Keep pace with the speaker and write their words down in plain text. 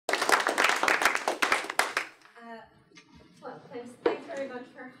much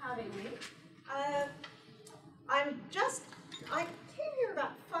for having me. I came here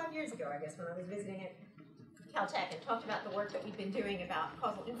about 5 years ago, I guess, when I was visiting at Caltech and talked about the work that we've been doing about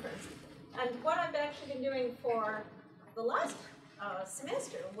causal inference. And what I've actually been doing for the last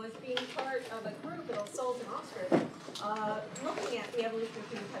semester was being part of a group at Alison in Oxford looking at the evolution of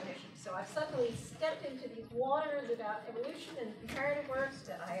human cognition. So I've suddenly stepped into these waters about evolution and comparative works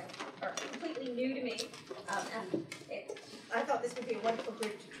that are completely new to me. And I thought this would be a wonderful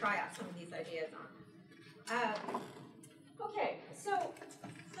group to try out some of these ideas on. Okay, so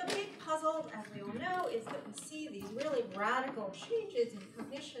the big puzzle, as we all know, is that we see these really radical changes in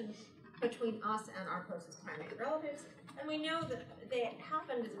cognition between us and our closest primate relatives. And we know that they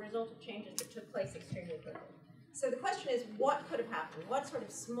happened as a result of changes that took place extremely quickly. So the question is, what could have happened? What sort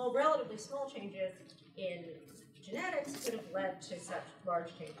of small, relatively small changes in genetics could have led to such large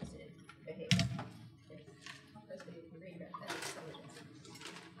changes in behavior? Hopefully you can read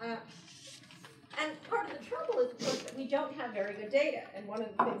that. And part of the trouble is, of course, that we don't have very good data. And one of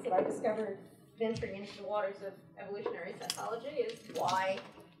the things that I discovered venturing into the waters of evolutionary psychology is why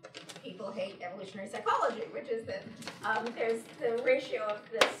people hate evolutionary psychology, which is that there's the ratio of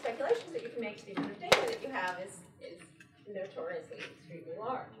the speculations that you can make to the amount of data that you have is notoriously extremely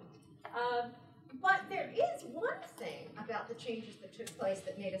large. But there is one thing about the changes that took place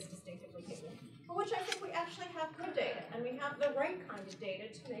that made us distinctively human, for which I think we actually have good data, and we have the right kind of data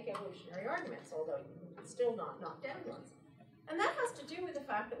to make evolutionary arguments, although still not knocked down ones. And that has to do with the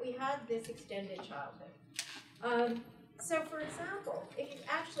fact that we had this extended childhood. So, for example, if you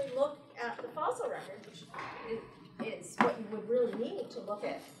actually look at the fossil record, which is what you would really need to look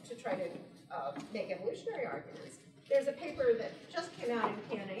at to try to make evolutionary arguments, there's a paper that just came out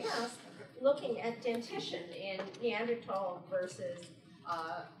in PNAS looking at dentition in Neanderthal versus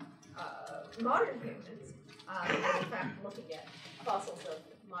modern humans, and in fact looking at fossils of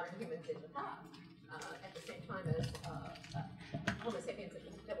modern humans in the past at the same time as Homo sapiens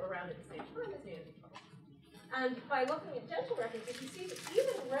that were around at the same time as Neanderthals. And by looking at dental records, you can see that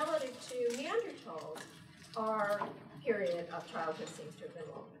even relative to Neanderthals, our period of childhood seems to have been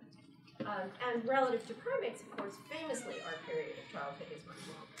longer. And relative to primates, of course, famously, our period of childhood is much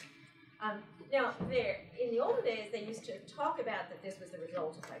longer. Now, in the older days, they used to talk about that this was the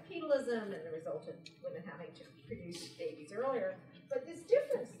result of bipedalism and the result of women having to produce babies earlier. But this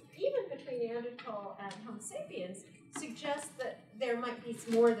difference, even between Neanderthal and Homo sapiens, suggests that there might be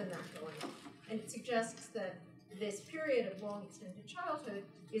more than that going on. And it suggests that this period of long extended childhood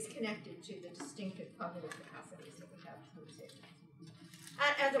is connected to the distinctive cognitive capacities that we have as Homo sapiens.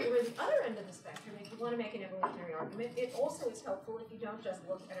 And as it were the other end of the spectrum, if you want to make an evolutionary argument, it also is helpful if you don't just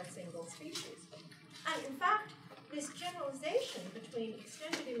look at a single species. And in fact, this generalization between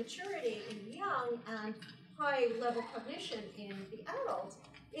extended immaturity in the young and high-level cognition in the adults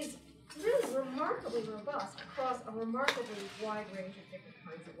is really remarkably robust across a remarkably wide range of different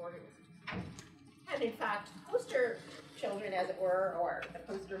kinds of organisms. And in fact, poster children, as it were, or the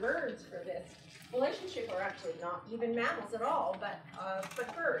poster birds for this relationship are actually not even mammals at all,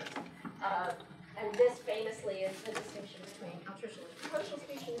 but birds. And this famously is the distinction between altricial and precocial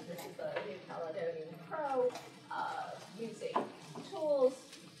species. This is the New Caledonian crow using tools.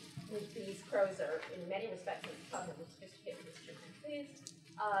 These crows are, in many respects, as cognitively sophisticated as chimpanzees.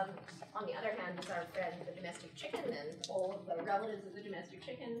 On the other hand, is our friend the domestic chicken and all of the relatives of the domestic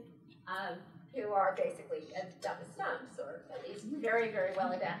chicken, who are basically as dumb as stumps, or at least very, very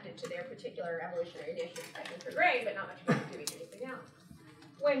well adapted to their particular evolutionary niche of pecking for grain, but not much good at doing anything else.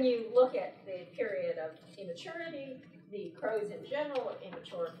 When you look at the period of immaturity, the crows in general are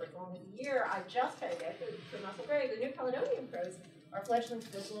immature for as long as a year. I just tried to get for Muscle Gray, the New Caledonian crows are fledglings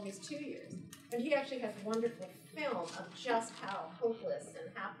for as long as 2 years. And he actually has a wonderful film of just how hopeless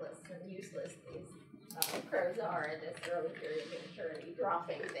and hapless and useless these crows are in this early period of immaturity,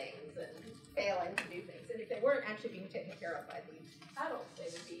 dropping things and failing to do things. And if they weren't actually being taken care of by the adults,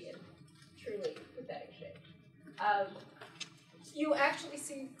 they would be in truly pathetic shape. You actually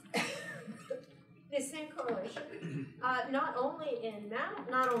see this same correlation, not only in us,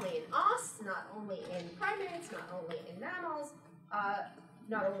 not only in primates, not only in mammals,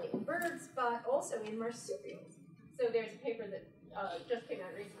 not only in birds, but also in marsupials. So there's a paper that just came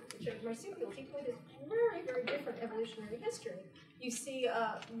out recently that shows marsupials, even with this very, very different evolutionary history, you see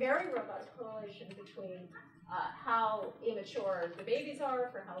a very robust correlation between how immature the babies are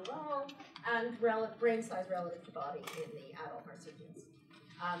for how long, and brain size relative to body in the adult marsupials.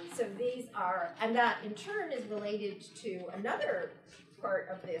 So these are, and that in turn is related to another part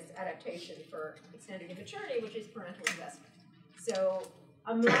of this adaptation for extended immaturity, which is parental investment. So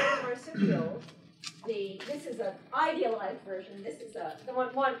among marsupials, this is an idealized version. This is the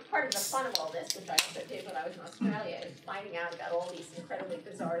one part of the fun of all this, which I also did when I was in Australia, is finding out about all these incredibly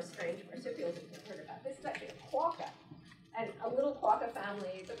bizarre, strange marsupials that you've heard about. This is actually a quokka. And a little quokka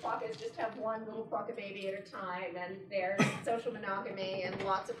family, the quokkas just have one little quokka baby at a time, and there's social monogamy and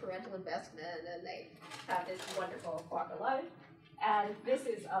lots of parental investment, and they have this wonderful quokka life. And this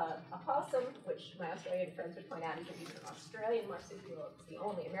is a possum, which my Australian friends would point out is even an Australian marsupial. It's the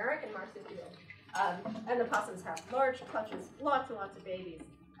only American marsupial. And the possums have large clutches, lots and lots of babies.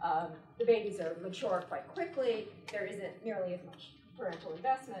 The babies are mature quite quickly. There isn't nearly as much parental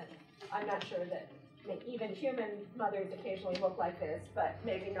investment. I'm not sure that even human mothers occasionally look like this, but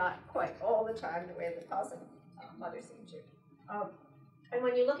maybe not quite all the time the way the possum mothers seem to. And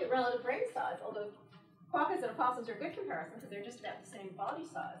when you look at relative brain size, although quokkas and opossums are good comparisons because they're just about the same body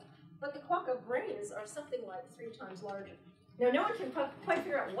size, but the quokka brains are something like 3 times larger. Now, no one can quite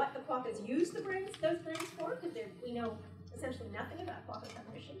figure out what the quokkas use those brains for, because we know essentially nothing about quokka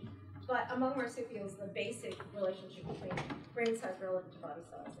cognition. But among marsupials, the basic relationship between brain size relative to body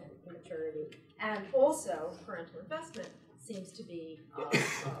size and immaturity, and also parental investment, seems to be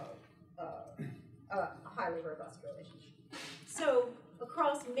a highly robust relationship. So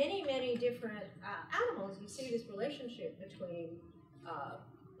across many, many different animals, you see this relationship between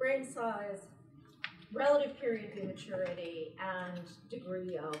brain size, relative period of immaturity, and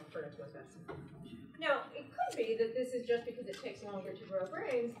degree of parental investment. Now, it could be that this is just because it takes longer to grow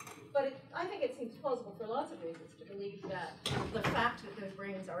brains, but I think it seems plausible for lots of reasons to believe that the fact that those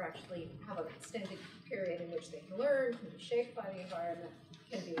brains are actually have an extended period in which they can learn, can be shaped by the environment,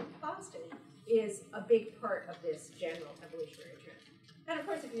 can be plastic, is a big part of this general evolutionary trend. And of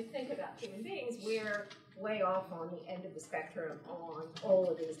course, if you think about human beings, we're way off on the end of the spectrum on all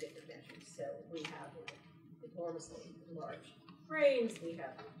of these different measures. So we have enormously large brains, we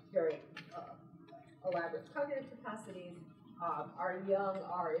have very elaborate cognitive capacities. Our young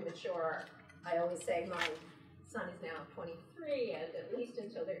are immature. I always say my son is now 23, and at least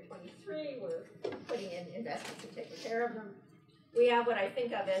until they're 23, we're putting in investments and taking care of them. We have what I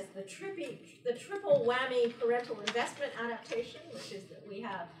think of as the triple whammy parental investment adaptation, which is that we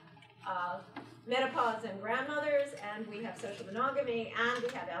have menopause and grandmothers, and we have social monogamy, and we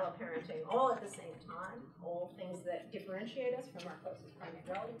have alloparenting all at the same time, all things that differentiate us from our closest primate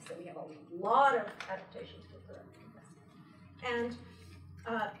relatives. So we have a lot of adaptations for parental investment.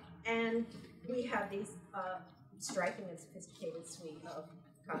 And we have these striking and sophisticated suite of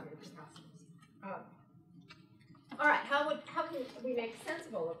cognitive capacities. All right, how can we make sense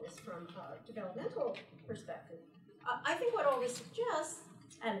of all of this from a developmental perspective? I think what all this suggests,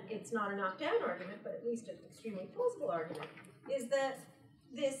 and it's not a knockdown argument, but at least an extremely plausible argument, is that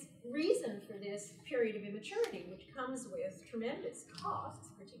this reason for this period of immaturity, which comes with tremendous costs,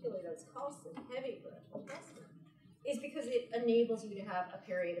 particularly those costs of heavy parental investment, is because it enables you to have a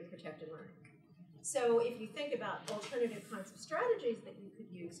period of protected learning. So if you think about alternative kinds of strategies that you could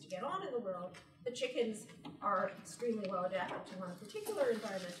use to get on in the world, the chickens are extremely well adapted to one particular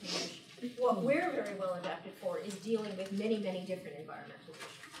environmental niche. What we're very well adapted for is dealing with many, many different environmental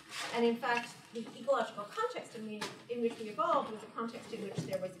issues. And in fact, the ecological context in which we evolved was a context in which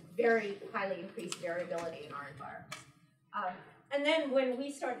there was very highly increased variability in our environments. And then when we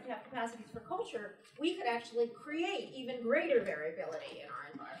started to have capacities for culture, we could actually create even greater variability in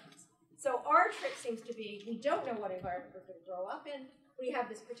our environments. So our trick seems to be, we don't know what environment we're going to grow up in. We have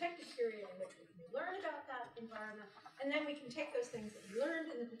this protected period in which we can learn about that environment, and then we can take those things that we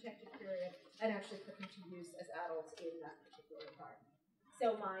learned in the protected period and actually put them to use as adults in that particular environment.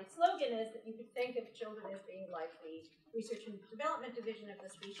 So my slogan is that you could think of children as being like the research and development division of the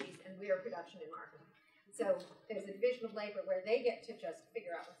species, and we are production and marketing. So there's a division of labor where they get to just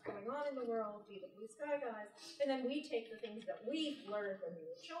figure out what's going on in the world, be the blue sky guys, and then we take the things that we've learned when we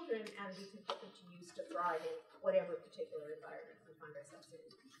were children and we can put them to use to thrive in whatever particular environment we find ourselves in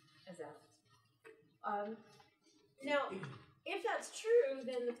as adults. Now, if that's true,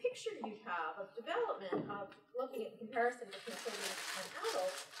 then the picture you have of development, of looking at the comparison between children and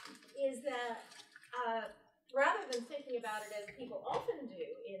adults, is that rather than thinking about it as people often do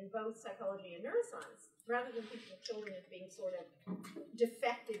in both psychology and neuroscience, rather than thinking of children as being sort of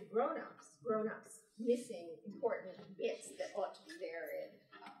defective grown-ups missing important bits that ought to be there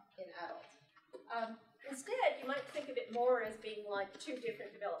in adults. Instead, you might think of it more as being like two different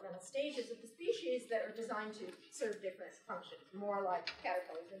developmental stages of the species that are designed to serve different functions, more like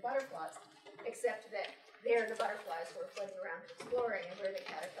caterpillars and butterflies, except that they're the butterflies who are floating around exploring, and we're the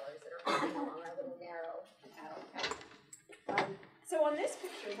caterpillars that are moving along our little narrow adult path. So on this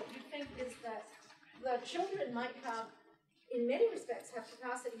picture, what you think is that the children might have in many respects, have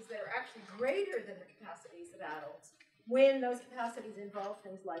capacities that are actually greater than the capacities of adults when those capacities involve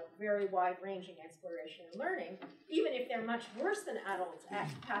things like very wide-ranging exploration and learning, even if they're much worse than adults at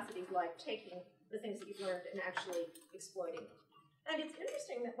capacities like taking the things that you've learned and actually exploiting them. And it's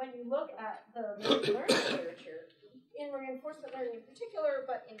interesting that when you look at the machine learning literature, in reinforcement learning in particular,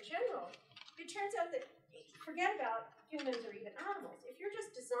 but in general, it turns out that, forget about humans or even animals, if you're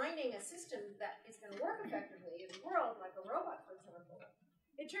just designing a system that is going to work effectively in the world, like a robot, for example,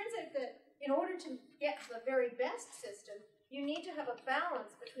 it turns out that in order to get the very best system, you need to have a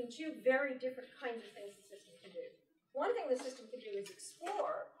balance between two very different kinds of things the system can do. One thing the system can do is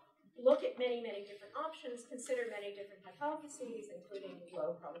explore, look at many, many different options, consider many different hypotheses, including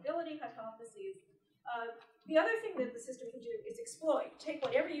low probability hypotheses. The other thing that the system can do is exploit. Take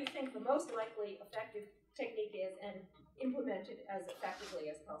whatever you think the most likely effective technique is and implement it as effectively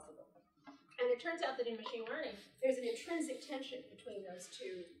as possible. And it turns out that in machine learning, there's an intrinsic tension between those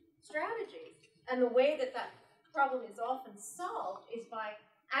two strategies. And the way that that problem is often solved is by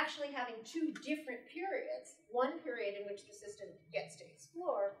actually having two different periods. One period in which the system gets to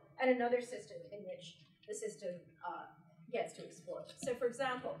explore, and another system in which the system gets to explore. So for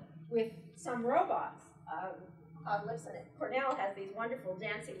example, with some robots, Alison at Cornell has these wonderful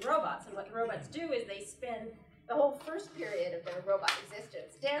dancing robots, and what the robots do is they spend the whole first period of their robot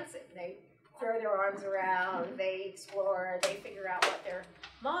existence dancing. They throw their arms around, they explore, they figure out what their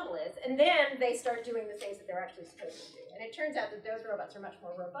model is, and then they start doing the things that they're actually supposed to do. And it turns out that those robots are much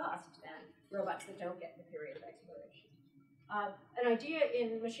more robust than robots that don't get the period of exploration. An idea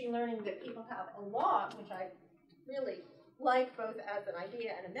in machine learning that people have a lot, which I really like both as an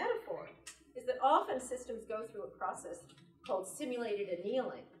idea and a metaphor, is that often systems go through a process called simulated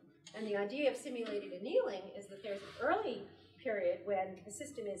annealing. And the idea of simulated annealing is that there's an early period when the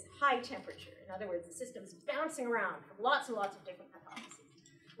system is high temperature. In other words, the system's bouncing around from lots and lots of different hypotheses,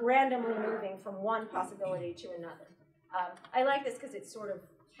 randomly moving from one possibility to another. I like this because it sort of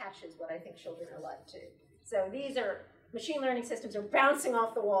catches what I think children are like too. So these are, machine learning systems are bouncing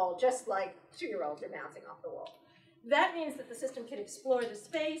off the wall just like 2-year-olds are bouncing off the wall. That means that the system can explore the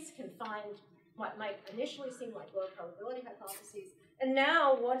space, can find what might initially seem like low probability hypotheses. And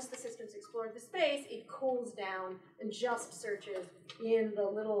now, once the system's explored the space, it cools down and just searches in the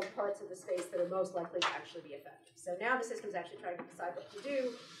little parts of the space that are most likely to actually be effective. So now the system's actually trying to decide what to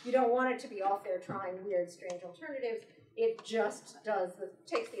do. You don't want it to be off there trying weird, strange alternatives. It just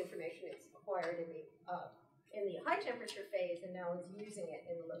takes the information it's acquired in the high temperature phase and now is using it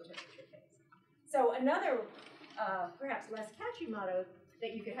in the low temperature phase. So another perhaps less catchy motto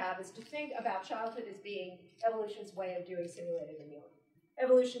that you could have is to think about childhood as being evolution's way of doing simulated annealing.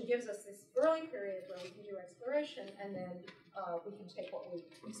 Evolution gives us this early period where we can do exploration, and then we can take what we've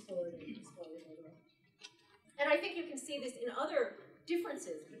explored and explore it later. And I think you can see this in other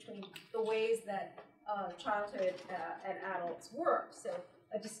differences between the ways that childhood and adults work. So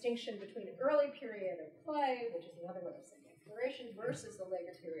a distinction between an early period of play, which is another way of saying exploration, versus the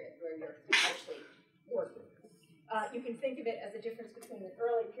later period where you're actually working. You can think of it as a difference between an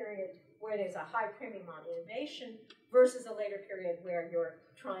early period where there's a high premium on innovation versus a later period where you're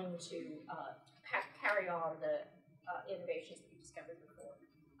trying to carry on the innovations that you discovered before.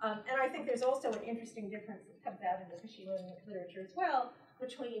 And I think there's also an interesting difference that comes out in the machine learning literature as well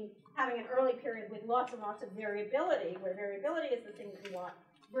between having an early period with lots and lots of variability, where variability is the thing that you want,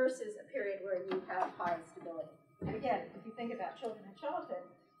 versus a period where you have high stability. And again, if you think about children and childhood,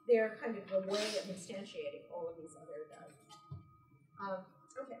 they're kind of the way of instantiating all of these other values.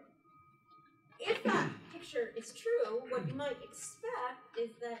 Okay. If that picture is true, what you might expect is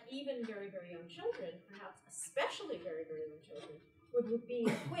that even very, very young children, perhaps especially very, very young children, would be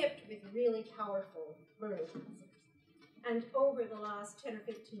equipped with really powerful learning processes. And over the last 10 or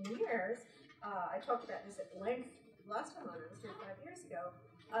 15 years, I talked about this at length last time I was here 5 years ago,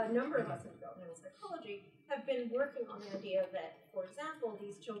 a number of us in developmental psychology have been working on the idea that, for example,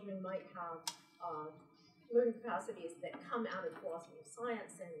 these children might have learning capacities that come out of philosophy of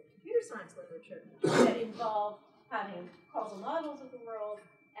science and computer science literature that involve having causal models of the world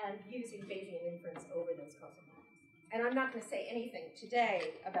and using Bayesian inference over those causal models. And I'm not going to say anything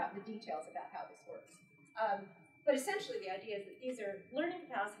today about the details about how this works. But essentially the idea is that these are learning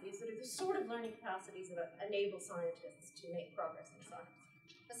capacities that are the sort of learning capacities that enable scientists to make progress in science.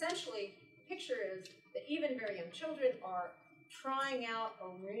 Essentially, the picture is that even very young children are trying out a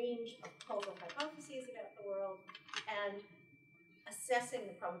range of causal hypotheses about the world and assessing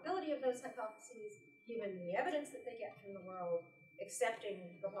the probability of those hypotheses, given the evidence that they get from the world,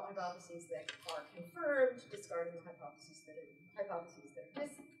 accepting the hypotheses that are confirmed, discarding the hypotheses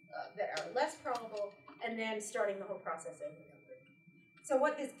that are less probable, and then starting the whole process over and over. So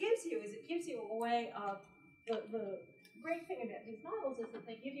what this gives you is it gives you a way of, the great thing about these models is that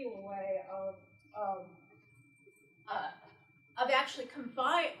they give you a way of actually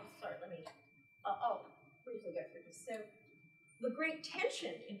combine, I'll briefly go through this. So the great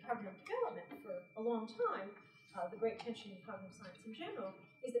tension in cognitive development for a long time, the great tension in cognitive science in general,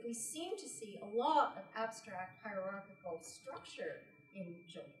 is that we seem to see a lot of abstract hierarchical structure in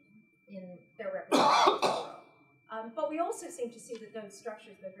children, in their representations of the world. But we also seem to see that those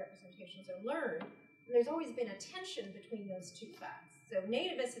structures, those representations are learned, and there's always been a tension between those two facts. So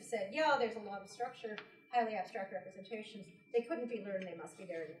nativists have said, yeah, there's a lot of structure, highly abstract representations. They couldn't be learned, they must be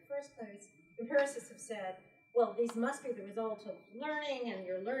there in the first place. Empiricists have said, well, these must be the result of learning, and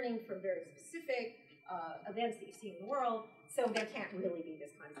you're learning from very specific events that you see in the world, so there can't really be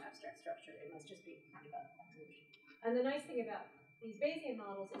this kind of abstract structure. It must just be kind of a evolution. And the nice thing about these Bayesian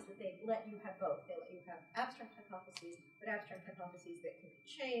models is that they let you have both. They let you have abstract hypotheses, but abstract hypotheses that can be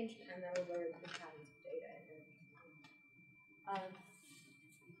changed, and that will learn the patterns of data and everything.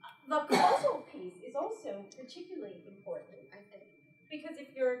 The causal piece is also particularly important, I think, because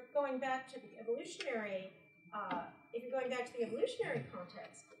if you're going back to the evolutionary,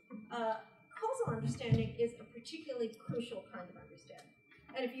 context, causal understanding is a particularly crucial kind of understanding.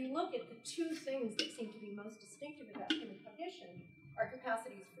 And if you look at the two things that seem to be most distinctive about human cognition, our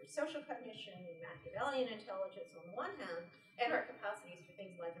capacities for social cognition and Machiavellian intelligence on the one hand, and our capacities for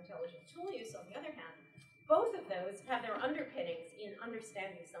things like intelligent tool use on the other hand, both of those have their underpinnings in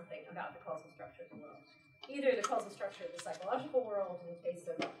understanding something about the causal structure of the world. Either the causal structure of the psychological world, in the case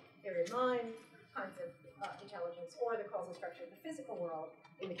of theory of mind kinds of intelligence, or the causal structure of the physical world,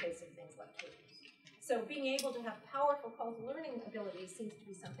 in the case of things like tools. So being able to have powerful causal learning abilities seems to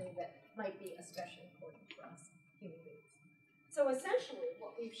be something that might be especially important for us human beings. So essentially,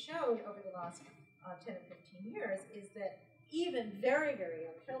 what we've shown over the last 10 or 15 years is that even very, very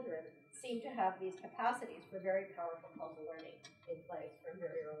young children seem to have these capacities for very powerful causal learning in place from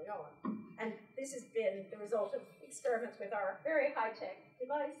very early on. And this has been the result of experiments with our very high-tech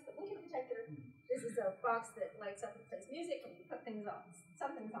device, the Lincoln detector. This is a box that lights up and plays music, and you put things on,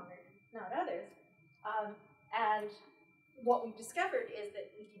 some things on it, not others. And what we've discovered is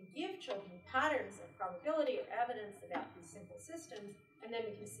that we can give children patterns of probability or evidence about these simple systems, and then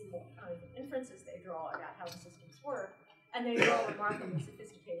we can see what kinds of inferences they draw about how the systems work. And they draw remarkably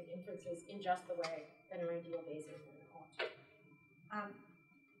sophisticated inferences in just the way that an ideal Bayesian learner ought to.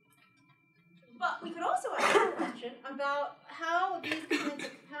 But we could also ask a question about how these kinds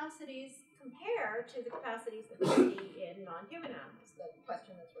of capacities compare to the capacities that we see in non-human animals, the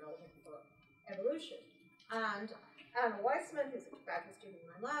question that's relevant for evolution. And Anna Weissman, who's a graduate student in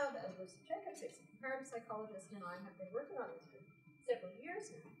my lab, and Lucy Jacobs, who's a comparative psychologist, and I have been working on this for several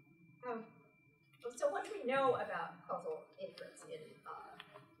years now. So what do we know about causal inference in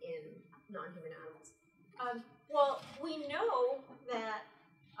non-human animals? Well, we know that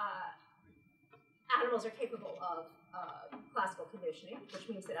animals are capable of classical conditioning, which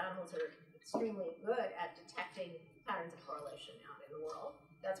means that animals are extremely good at detecting patterns of correlation out in the world.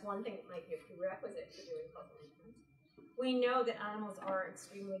 That's one thing that might be a prerequisite for doing causal inference. We know that animals are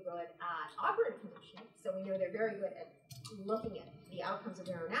extremely good at operant conditioning, so we know they're very good at looking at the outcomes of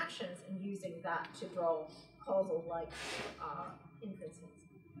their own actions and using that to draw causal-like inferences.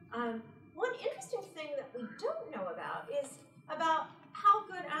 One interesting thing that we don't know about is about how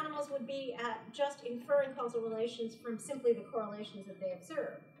good animals would be at just inferring causal relations from simply the correlations that they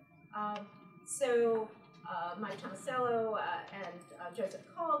observe. Mike Tomasello and Joseph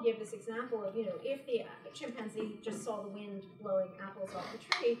Call give this example of, if the chimpanzee just saw the wind blowing apples off the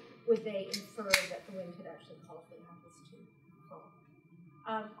tree, would they infer that the wind had actually caused the apples to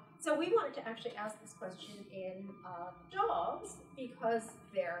fall? So we wanted to actually ask this question in dogs because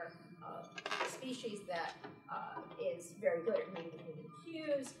they're a species that is very good at reading human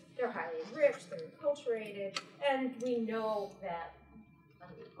cues. They're highly enriched, they're enculturated, and we know that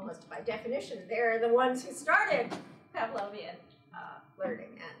almost by definition, they're the ones who started Pavlovian learning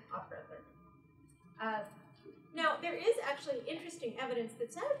and operant learning. Now, there is actually interesting evidence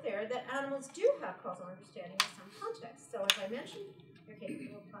that's out there that animals do have causal understanding in some contexts. So as I mentioned, they're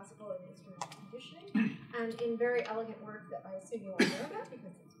capable of classical and instrumental conditioning, and in very elegant work that I assume you all know about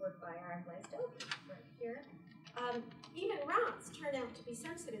because it's work by Aaron Blaisdell, right here, even rats turn out to be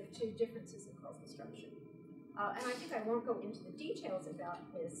sensitive to differences in causal structure. And I think I won't go into the details about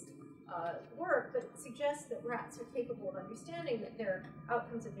this work, but it suggests that rats are capable of understanding that their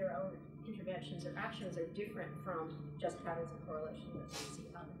outcomes of their own interventions or actions are different from just patterns of correlation that we see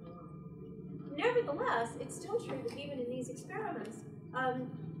out in the world. Nevertheless, it's still true that even in these experiments,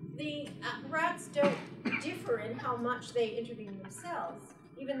 The rats don't differ in how much they intervene themselves,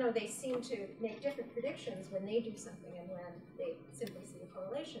 even though they seem to make different predictions when they do something and when they simply see a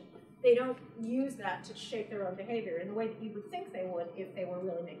correlation. They don't use that to shape their own behavior in the way that you would think they would if they were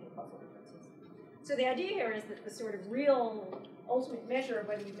really making causal inferences. So the idea here is that the sort of real ultimate measure of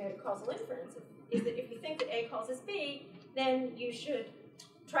whether you've made a causal inference is that if you think that A causes B, then you should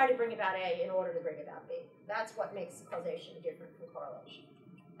try to bring about A in order to bring about B. That's what makes causation different from correlation.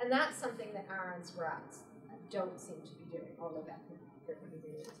 And that's something that Aaron's rats don't seem to be doing, although that there could be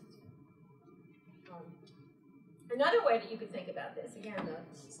reasons. Another way that you could think about this, again, the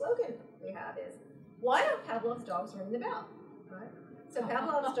slogan we have is, why don't Pavlov's dogs ring the bell? Right? So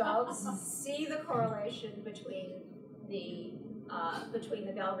Pavlov's dogs see the correlation between the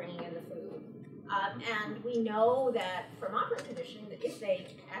bell ringing and the food. And we know that from operant conditioning that if they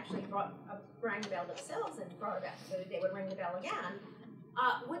actually rang the bell themselves and brought it back to food, they would ring the bell again.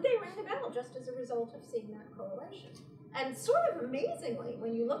 Would they ring the bell just as a result of seeing that correlation? And sort of amazingly,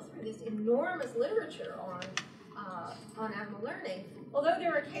 when you look through this enormous literature on animal learning, although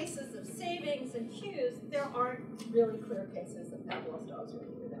there are cases of savings and cues, there aren't really clear cases of Pavlov's dogs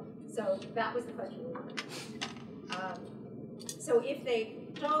ringing the bell. So that was the question we wanted to ask. So if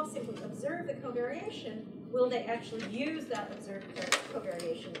dogs simply observe the covariation, will they actually use that observed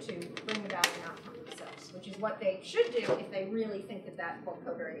covariation to bring about an outcome themselves, which is what they should do if they really think that that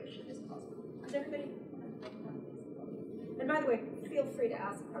covariation is possible. Does everybody? And by the way, feel free to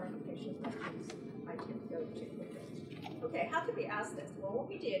ask clarification questions. I tend to go too quickly. Okay, how could we ask this? Well, what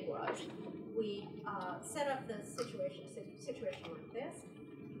we did was we set up the situation like this.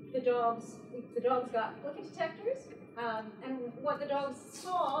 The dogs got flicker detectors, and what the dogs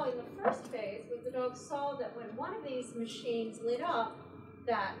saw in the first phase was the dogs saw that when one of these machines lit up,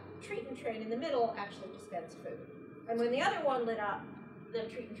 that treatment train in the middle actually dispensed food. And when the other one lit up, the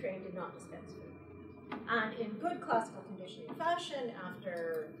treatment train did not dispense food. And in good classical conditioning fashion,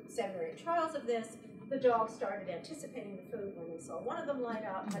 after 7 or 8 trials of this, the dogs started anticipating the food when they saw one of them light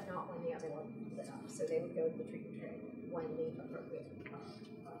up, but not when the other one lit up. So they would go to the treatment train when the appropriate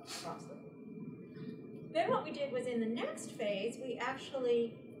crops lit. Then what we did was in the next phase, we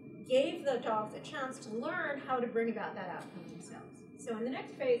actually gave the dogs a chance to learn how to bring about that outcome themselves. So in the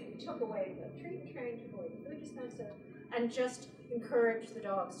next phase, we took away the treatment train, took away the food dispenser, and just encouraged the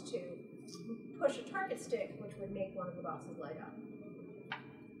dogs to push a target stick, which would make one of the boxes light up.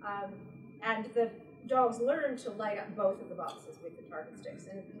 And the dogs learned to light up both of the boxes with the target sticks,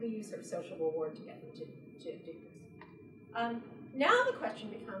 and we use sort of social reward to get them to do this. Now the question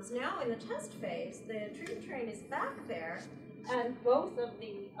becomes, now in the test phase, the treatment train is back there, and both of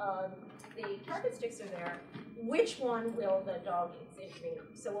the target sticks are there. Which one will the dog intervene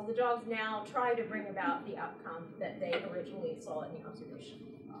on? So will the dogs now try to bring about the outcome that they originally saw in the observation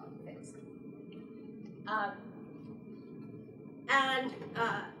phase?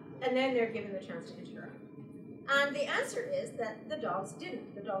 And then they're given the chance to interact. And the answer is that the dogs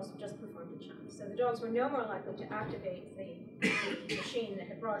didn't. The dogs just performed a chunk. So the dogs were no more likely to activate the machine that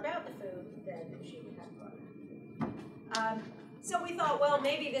had brought about the food than the machine that had brought about the food. So we thought, well,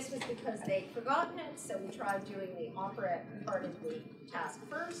 maybe this was because they'd forgotten it, so we tried doing the operant part of the task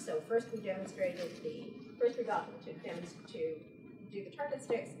first. So first we got them to do the target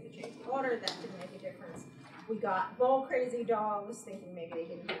sticks, we changed the order, that didn't make a difference. We got ball crazy dogs, thinking maybe they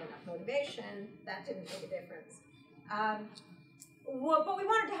didn't have enough motivation, that didn't make a difference. But we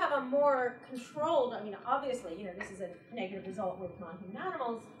wanted to have a more controlled, I mean, obviously, this is a negative result with non-human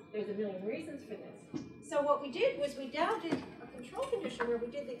animals. There's a million reasons for this. So what we did was we now did a control condition where we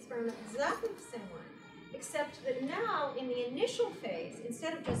did the experiment exactly the same way, except that now in the initial phase,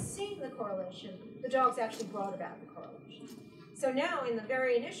 instead of just seeing the correlation, the dogs actually brought about the correlation. So now in the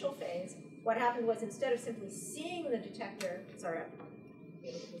very initial phase, what happened was instead of simply seeing the detector, instead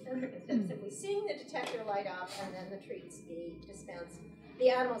of simply seeing the detector light up and then the treats be dispensed, the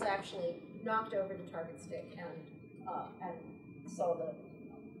animals actually knocked over the target stick and saw the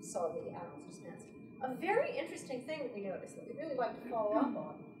animals dispensed. A very interesting thing that we noticed that we'd really like to follow up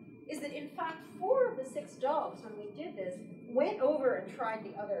on is that in fact 4 of the 6 dogs, when we did this, went over and tried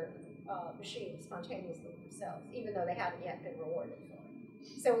the other machine spontaneously themselves, even though they hadn't yet been rewarded for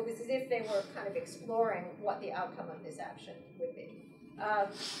it. So it was as if they were kind of exploring what the outcome of this action would be.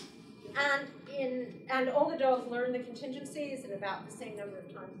 And all the dogs learned the contingencies in about the same number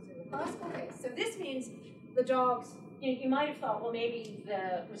of times as in the classical case. So this means the dogs, you might have thought, well, maybe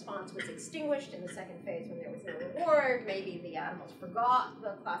the response was extinguished in the second phase when there was no reward. Maybe the animals forgot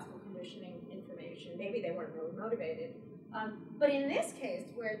the classical conditioning information. Maybe they weren't really motivated. But in this case,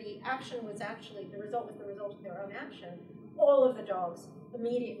 where the action was actually, the result was the result of their own action, all of the dogs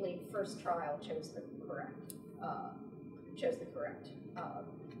immediately, first trial, chose the correct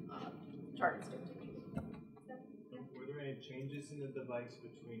target state. Were there any changes in the device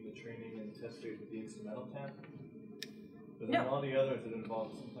between the training and test phase with the instrumental task? But then all the others that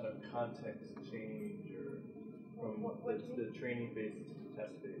involved some kind of context change, or from the training phase to the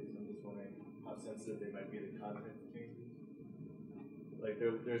test phase. I'm just wondering how sensitive they might be to context changes. Like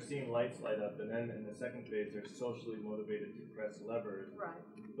they're seeing lights light up, and then in the second phase they're socially motivated to press levers. Right.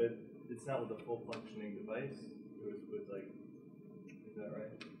 But it's not with a full functioning device. It was with like, is that right?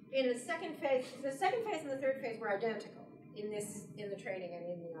 In the second phase and the third phase were identical in the training and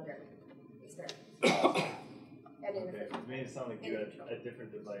in the other experiments. And in Okay, it made it sound like you had a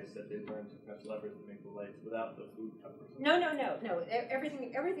different device that they learned to press levers to make the lights without the food cover. No.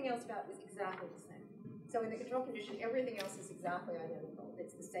 Everything else about it was exactly the same. So in the control condition, everything else is exactly identical.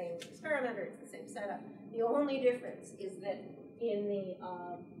 It's the same experimenter, it's the same setup. The only difference is that in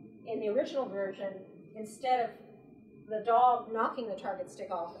the original version, instead of the dog knocking the target stick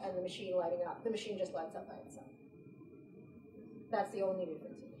off and the machine lighting up, the machine just lights up by itself. That's the only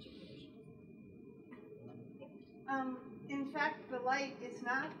difference in the two conditions. In fact, the light is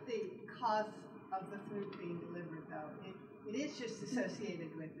not the cause of the food being delivered, though. It is just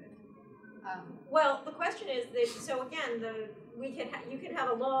associated with it. Well, the question is that, so again, you can have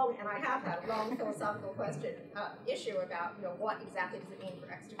a long, and I have had a long philosophical issue about, what exactly does it mean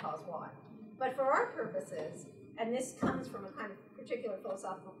for X to cause Y. But for our purposes, and this comes from a kind of particular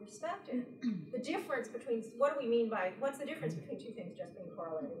philosophical perspective, the difference between, what's the difference between two things just being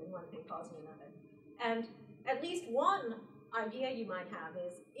correlated and one thing causing another? And at least one idea you might have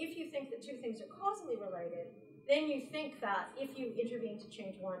is, if you think that two things are causally related, then you think that if you intervene to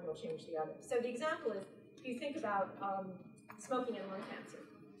change one, you'll change the other. So the example is, if you think about smoking and lung cancer,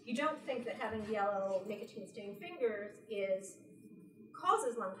 you don't think that having yellow nicotine-stained fingers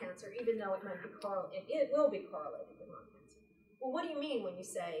causes lung cancer, even though it might be it will be correlated with lung cancer. Well, what do you mean when you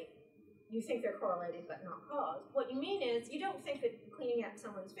say you think they're correlated but not caused? What you mean is you don't think that cleaning out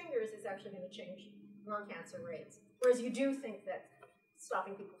someone's fingers is actually going to change lung cancer rates, whereas you do think that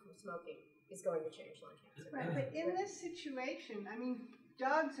stopping people from smoking is going to change lung cancer. Right, but in this situation, I mean,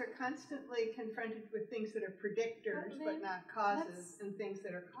 dogs are constantly confronted with things that are predictors but not causes, and things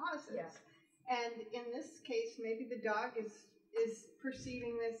that are causes. Yeah. And in this case, maybe the dog is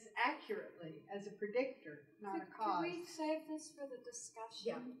perceiving this accurately as a predictor, not a cause. Could we save this for the discussion?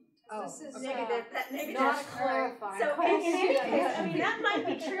 Yeah. This is maybe not that's a clarifying So question. in any case, I mean, that might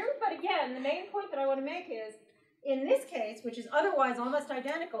be true, but again, the main point that I want to make is, in this case, which is otherwise almost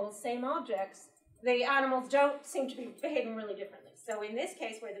identical, same objects, the animals don't seem to be behaving really differently. So in this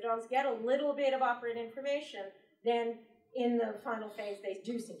case, where the dogs get a little bit of operant information, then in the final phase, they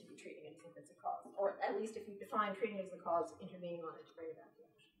do seem to be treating it as if it's a cause. Or at least if you define treating it as a cause, intervening on it to bring about the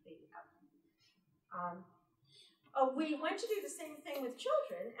outcome. We went to do the same thing with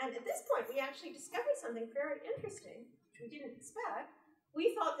children, and at this point, we actually discovered something very interesting, which we didn't expect.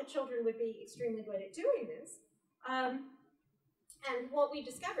 We thought that children would be extremely good at doing this. And what we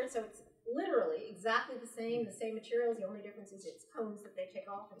discovered, so it's literally exactly the same materials, the only difference is it's cones that they take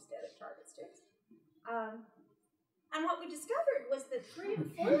off instead of target sticks. And what we discovered was that 3-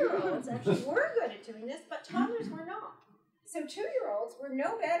 and 4-year-olds actually were good at doing this, but toddlers were not. So 2-year-olds were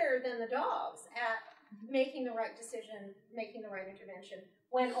no better than the dogs at making the right decision, making the right intervention,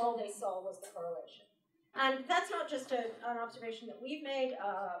 when all they saw was the correlation. And that's not just an observation that we've made.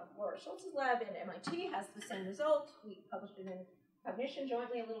 Laura Schultz's lab in MIT has the same result. We published it in Cognition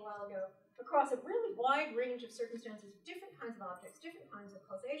jointly a little while ago. Across a really wide range of circumstances, different kinds of objects, different kinds of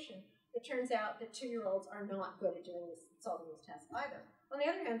causation, it turns out that 2-year-olds are not good at solving this test either. On the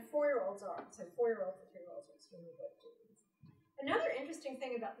other hand, 4-year-olds are. So 4-yearolds and 3-year-olds are extremely good at doing this. Another interesting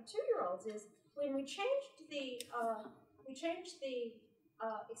thing about the 2-year-olds is when we changed the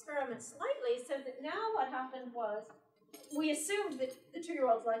experiment slightly, so that now what happened was we assumed that the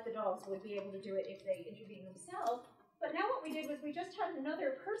 2-year-olds, like the dogs, would be able to do it if they intervene themselves. But now what we did was we just had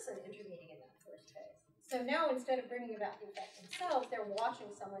another person intervening in that first phase. So now instead of bringing about the effect themselves, they're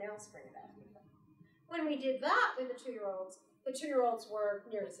watching someone else bring about the effect. When we did that with the 2-year-olds were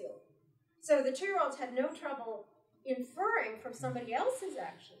near to zero. So the 2-year-olds had no trouble inferring from somebody else's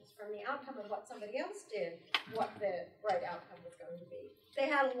actions, from the outcome of what somebody else did, what the right outcome was going to be. They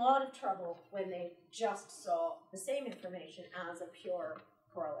had a lot of trouble when they just saw the same information as a pure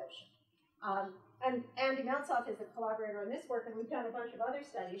correlation. And Andy Maltzoff is a collaborator on this work, and we've done a bunch of other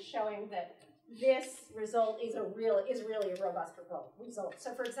studies showing that this result is really a robust result.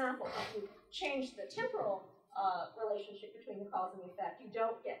 So for example, if you change the temporal relationship between the cause and the effect, you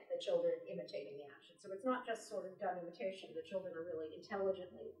don't get the children imitating the action. So it's not just sort of dumb imitation. The children are really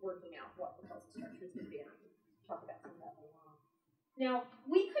intelligently working out what the causal structure is going to be. And I can talk about some of that later on. Now,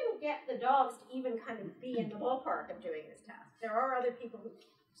 we couldn't get the dogs to even kind of be in the ballpark of doing this task. There are other people who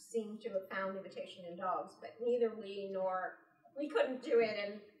seem to have found imitation in dogs, but neither we nor we couldn't do it,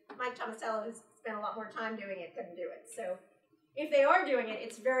 and Mike Tomasello, who's spent a lot more time doing it, couldn't do it. So if they are doing it,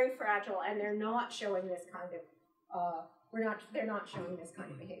 it's very fragile, and they're not showing this kind of they're not showing this kind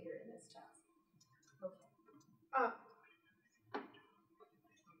of behavior in this task. Okay.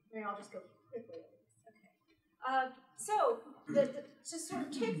 Maybe I'll just go quickly over this. Okay. So to sort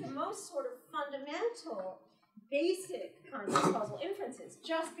of take the most sort of fundamental, basic kind of causal inferences,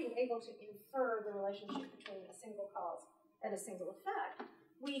 just being able to infer the relationship between a single cause and a single effect,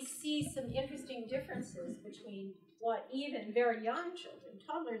 we see some interesting differences between what even very young children,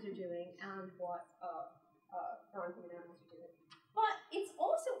 toddlers, are doing and what non-human animals are doing. But it's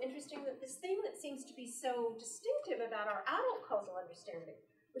also interesting that this thing that seems to be so distinctive about our adult causal understanding,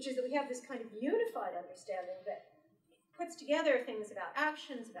 which is that we have this kind of unified understanding that puts together things about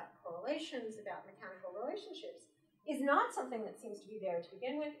actions, about correlations, about mechanical relationships, is not something that seems to be there to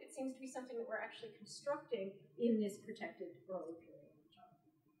begin with. It seems to be something that we're actually constructing in this protected early period of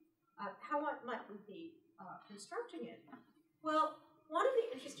childhood. How might we be constructing it? Well, one of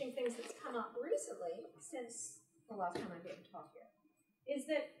the interesting things that's come up recently, since the last time I gave a talk here, is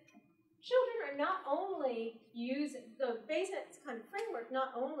that children are not only using the Bayesian kind of framework,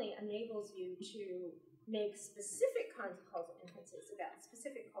 not only enables you to make specific kinds of causal inferences about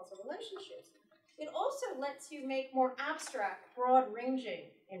specific causal relationships, it also lets you make more abstract,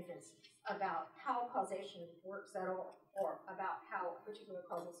 broad-ranging inferences about how causation works at all, or about how a particular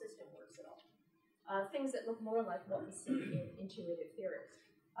causal system works at all. Things that look more like what we see in intuitive theories.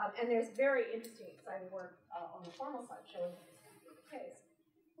 And there's very interesting, exciting work on the formal side showing that this is the case.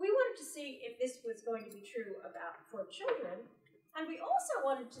 We wanted to see if this was going to be true for children, and we also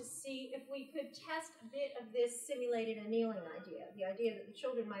wanted to see if we could test a bit of this simulated annealing idea, the idea that the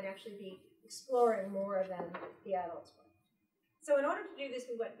children might actually be exploring more than the adults were. So in order to do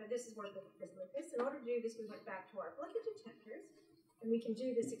this, this is work with a prism like this. In order to do this, we went back to our Blicket detectors, and we can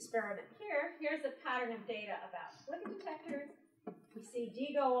do this experiment here. Here's a pattern of data about Blicket detectors. We see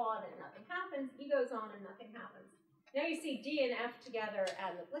D go on and nothing happens, E goes on and nothing happens. Now you see D and F together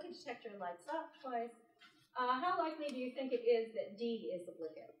and the Blicket detector lights up twice. How likely do you think it is that D is the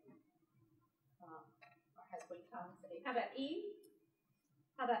Blicket? Or has what capacity? How about E?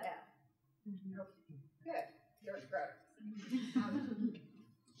 How about F? Okay, good. You're better.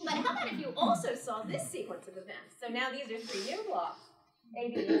 But how about if you also saw this sequence of events? So now these are three new blocks, A,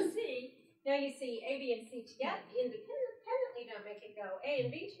 B, and C. Now you see A, B, and C together independently don't make it go. A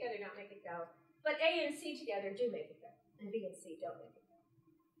and B together don't make it go. But A and C together do make it go. And B and C don't make it go.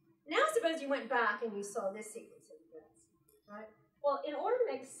 Now suppose you went back and you saw this sequence of events, right? Well, in order to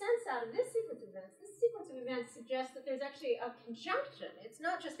make sense out of this sequence of events suggests that there's actually a conjunction. It's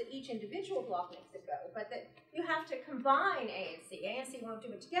not just that each individual block makes it go, but that you have to combine A and C. A and C won't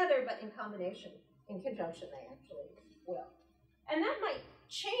do it together, but in combination, in conjunction, they actually will. And that might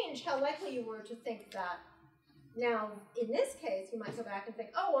change how likely you were to think that. Now, in this case, you might go back and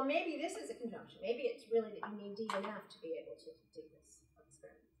think, oh, well, maybe this is a conjunction. Maybe it's really that you need D and F to be able to do this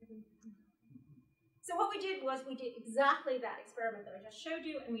experiment. So what we did was we did exactly that experiment that I just showed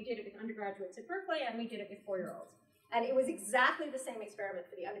you, and we did it with undergraduates at Berkeley, and we did it with 4-year-olds. And it was exactly the same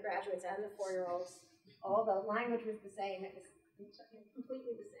experiment for the undergraduates and the 4-year-olds. All the language was the same. It was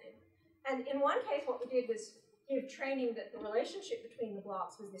completely the same. And in one case, what we did was give training that the relationship between the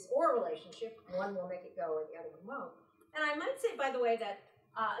blocks was this OR relationship. One will make it go and the other one won't. And I might say, by the way, that,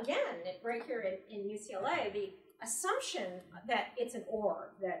 again, right here in UCLA, the assumption that it's an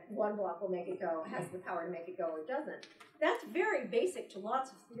OR, that one block will make it go, has the power to make it go or doesn't, that's very basic to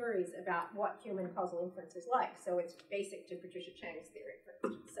lots of theories about what human causal inference is like. So it's basic to Patricia Chang's theory, for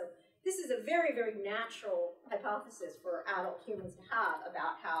instance. So this is a very, very natural hypothesis for adult humans to have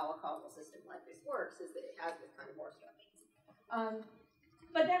about how a causal system like this works, is that it has this kind of OR structure.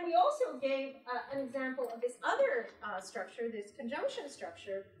 But then we also gave an example of this other structure, this conjunction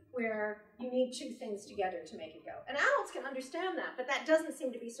structure, where you need two things together to make it go. And adults can understand that, but that doesn't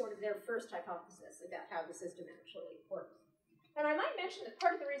seem to be sort of their first hypothesis about how the system actually works. And I might mention that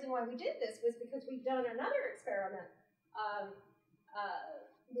part of the reason why we did this was because we've done another experiment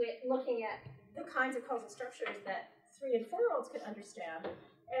with looking at the kinds of causal structures that 3- and 4-year-olds could understand.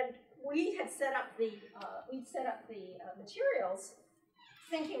 And we had set up the materials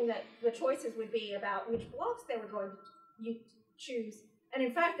thinking that the choices would be about which blocks they were going to choose And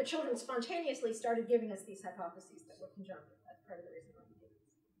in fact, the children spontaneously started giving us these hypotheses that were conjunctive. That's part of the reason why we did this.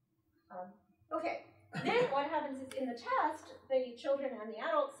 Okay, then what happens is in the test, the children and the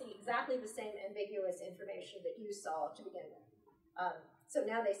adults see exactly the same ambiguous information that you saw to begin with. So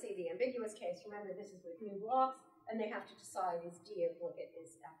now they see the ambiguous case. Remember, this is with new blocks, and they have to decide is D implicit,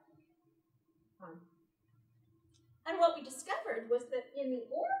 is F implicit. And what we discovered was that in the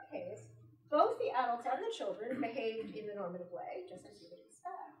OR case, both the adults and the children behaved in the normative way, just as you would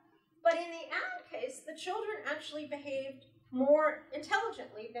expect. But in the AND case, the children actually behaved more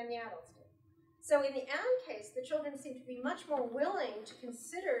intelligently than the adults did. So in the AND case, the children seemed to be much more willing to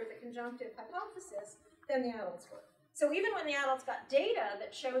consider the conjunctive hypothesis than the adults were. So even when the adults got data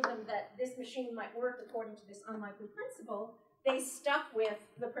that showed them that this machine might work according to this unlikely principle, they stuck with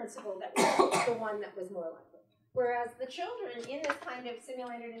the principle that was the one that was more likely. Whereas the children, in this kind of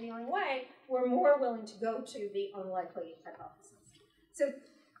simulated annealing way, were more willing to go to the unlikely hypothesis. So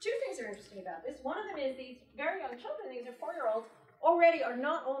two things are interesting about this. One of them is these very young children, these are 4-year-olds, already are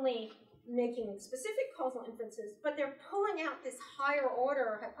not only making specific causal inferences, but they're pulling out this higher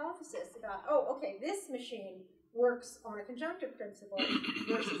order hypothesis about, oh, okay, this machine works on a conjunctive principle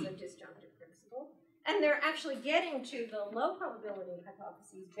versus a disjunctive principle. And they're actually getting to the low probability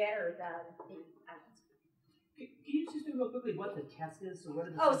hypotheses better than the adults. Can you just explain real quickly what the task is? So what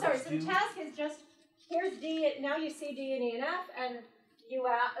are the Oh, sorry. subjects So the do? task is just, here's D, now you see D and E and F, and you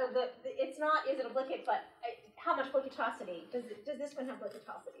it's not, is it obligate, but how much plicitosity? Does this one have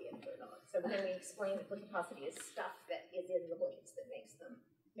plicitosity in it or not? So then we explain that plicitosity is stuff that is in the blickets that make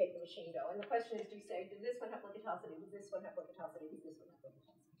the machine go. And the question is, do you say, does this one have plicitosity? Does this one have plicitosity? Does this one have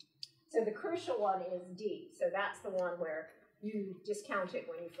plicitosity? So the crucial one is D. So that's the one where you discount it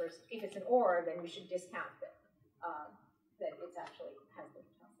when you first, if it's an OR, then you should discount that. That it actually has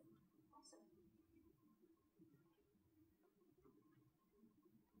plicitosity.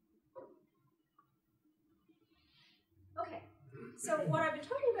 Okay, so what I've been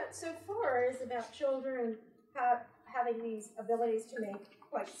talking about so far is about children having these abilities to make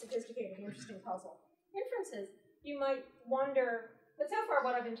quite sophisticated, interesting causal inferences. You might wonder, but so far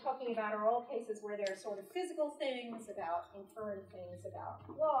what I've been talking about are all cases where there are sort of physical things, about inferring things about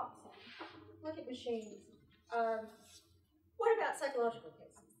blocks, look at machines. What about psychological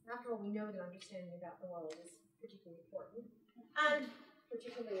cases? After all, we know that understanding about the world is particularly important. And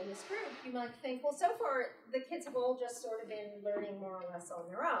particularly in this group, you might think, well, so far the kids have all just sort of been learning more or less on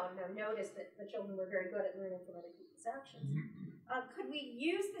their own. Now notice that the children were very good at learning from other people's actions. Could we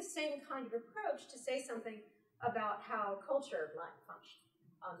use the same kind of approach to say something about how culture might function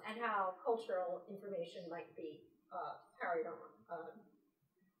and how cultural information might be carried on?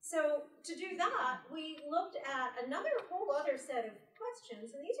 So to do that, we looked at another whole other set of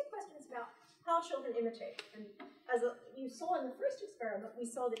questions, and these are questions about how children imitate. And as you saw in the first experiment, we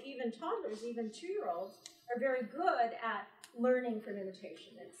saw that even toddlers, even 2-year-olds, are very good at learning from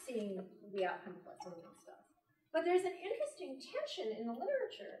imitation and seeing the outcome of what someone else does. But there's an interesting tension in the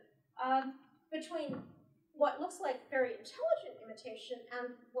literature between what looks like very intelligent imitation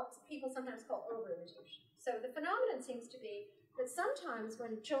and what people sometimes call over-imitation. So the phenomenon seems to be that sometimes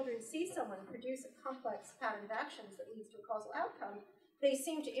when children see someone produce a complex pattern of actions that leads to a causal outcome, they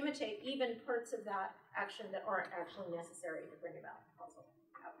seem to imitate even parts of that action that aren't actually necessary to bring about a causal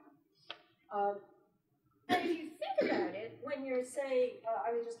outcome. And if you think about it, when you're, say,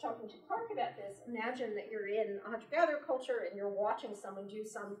 I was just talking to Clark about this, imagine that you're in a hunter-gatherer culture and you're watching someone do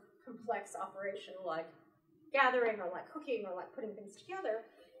some complex operation like gathering or like cooking or like putting things together.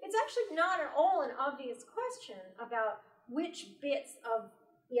 It's actually not at all an obvious question about which bits of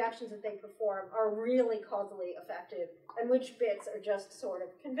the actions that they perform are really causally effective and which bits are just sort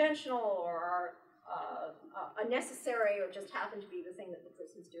of conventional or are unnecessary or just happen to be the thing that the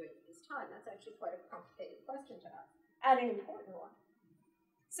person's doing at this time. That's actually quite a complicated question to ask, and an important one.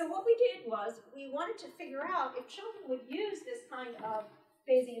 So what we did was we wanted to figure out if children would use this kind of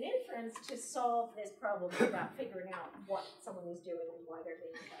Bayesian inference to solve this problem about figuring out what someone is doing and why they're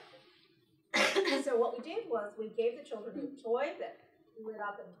being effective. So what we did was we gave the children a toy that lit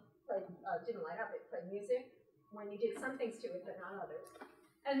up and played, didn't light up, it played music when you did some things to it, but not others.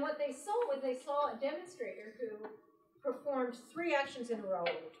 And what they saw was they saw a demonstrator who performed 3 actions in a row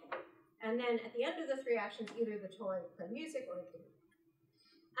on the toy. And then at the end of the 3 actions, either the toy would play music or it didn't.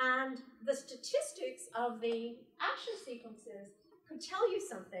 And the statistics of the action sequences could tell you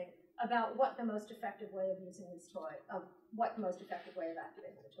something about what the most effective way of using this toy, what the most effective way of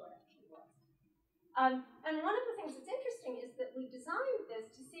activating the toy actually was. And one of the things that's interesting is that we designed this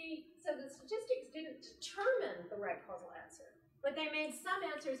to see, so the statistics didn't determine the right causal answer, but they made some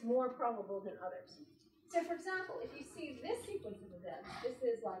answers more probable than others. So for example, if you see this sequence of events, this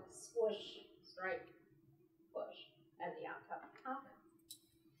is like squish, strike, push, and the outcome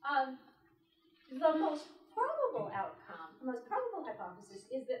happens. The most probable outcome, the most probable hypothesis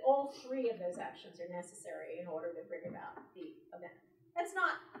is that all three of those actions are necessary in order to bring about the event. That's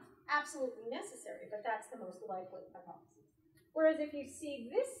not absolutely necessary, but that's the most likely hypothesis. Whereas if you see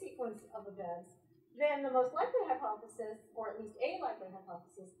this sequence of events, then the most likely hypothesis, or at least a likely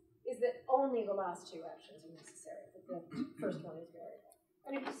hypothesis, is that only the last two actions are necessary, that the first one is variable.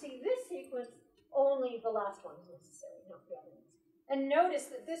 And if you see this sequence, only the last one is necessary, not the other ones. And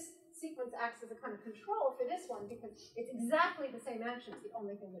notice that this sequence acts as a kind of control for this one because it's exactly the same actions. The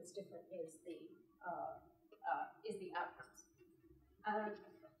only thing that's different is the outcomes.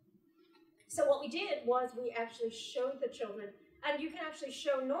 So what we did was we actually showed the children, and you can actually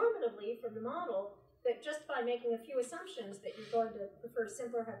show normatively from the model that just by making a few assumptions that you're going to prefer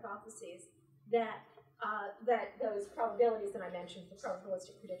simpler hypotheses, that that those probabilities that I mentioned, the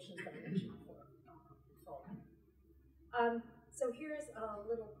probabilistic predictions that I mentioned before, so here's a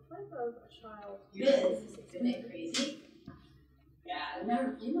little clip of a child. Isn't it crazy? Yeah, I've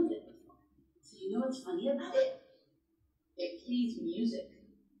never played with it before. So you know what's funny about it? It plays music.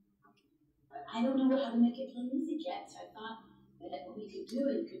 But I don't know how to make it play music yet, so I thought that what we could do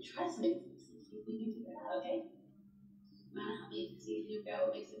is we could try something. See if we can figure it out, okay? You wanna help me see if you figure out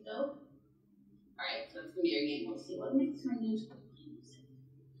what makes it go? Alright, so it's gonna be our game. We'll see what makes my music play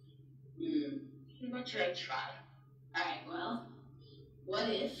music. I'm gonna try. Alright, well, what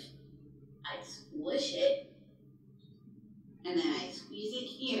if I squish it, and then I squeeze it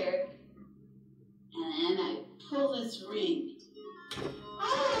here, and then I pull this ring.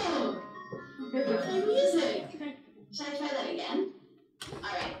 Oh! We play music! Should I try that again?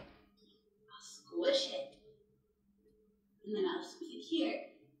 Alright. I'll squish it, and then I'll squeeze it here,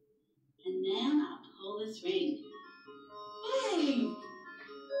 and then I'll pull this ring. Hey!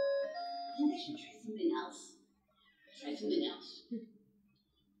 I think I should try something else. Try something else.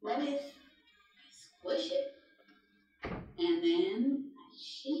 What if I squish it, and then I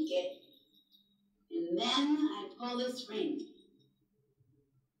shake it, and then I pull this ring?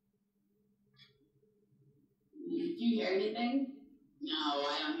 Do you hear anything? No,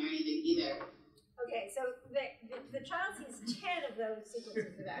 I don't hear anything either. Okay, so the child sees 10 of those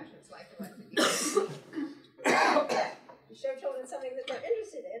sequences of actions like the ones that you see. You show children something that they're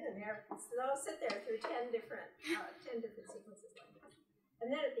interested in, and they'll sit there through 10 different sequences like this.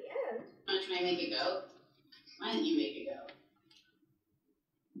 And then at the end... Want to try and make it go? Why don't you make it go?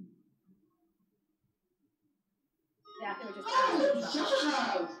 Daphne would just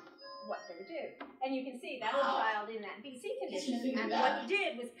ask what they would do. And you can see that little child in that BC condition, and what he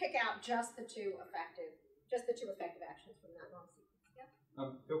did was pick out just the two effective actions from that long sequence. Yeah?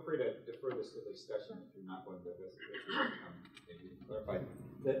 Feel free to defer this to the discussion if you're not going to this. Maybe clarify.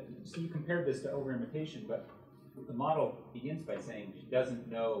 So you compared this to over-imitation, but the model begins by saying it doesn't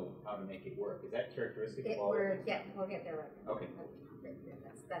know how to make it work. Is that characteristic of all? We'll get there right now. Okay.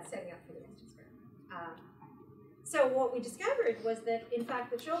 That's setting up for the next experiment. So what we discovered was that, in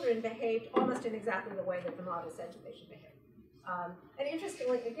fact, the children behaved almost in exactly the way that the model said that they should behave. And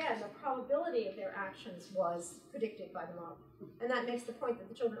interestingly, again, the probability of their actions was predicted by the model. And that makes the point that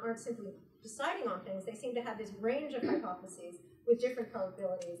the children aren't simply deciding on things. They seem to have this range of hypotheses with different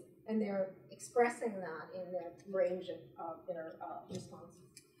probabilities, and they're expressing that in their range of their response,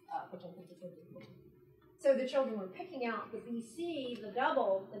 which I think is really important. So the children were picking out the BC, the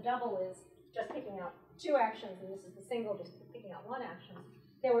double is just picking out two actions, and this is the single, just picking out one action.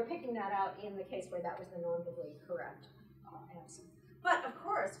 They were picking that out in the case where that was the normatively correct answer. But of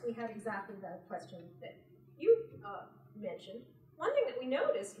course, we had exactly the question that you mentioned. One thing that we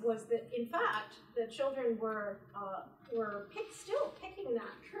noticed was that, in fact, the children were still picking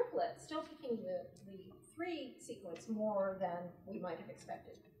that triplet, still picking the 3 sequence more than we might have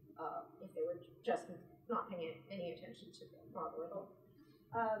expected if they were just not paying any attention to the model at all.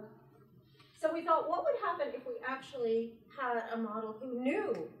 So we thought, what would happen if we actually had a model who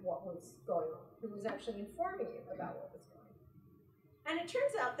knew what was going on, who was actually informing you about what was going on? And it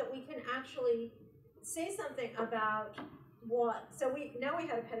turns out that we can actually say something about what, so now we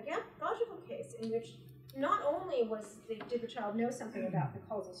had a pedagogical case in which not only did the child know something about the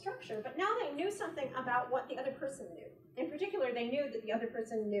causal structure, but now they knew something about what the other person knew. In particular, they knew that the other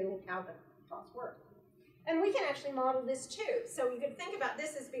person knew how the thoughts worked. And we can actually model this too. So you could think about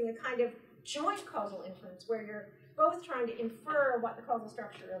this as being a kind of joint causal inference, where you're both trying to infer what the causal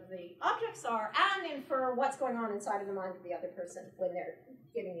structure of the objects are and infer what's going on inside of the mind of the other person when they're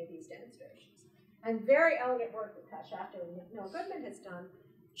giving you these demonstrations. And very elegant work that Pat Shafter and Noah Goodman has done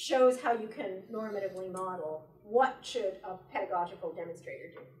shows how you can normatively model what should a pedagogical demonstrator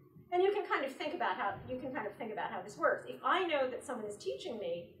do. And you can kind of think about how this works. If I know that someone is teaching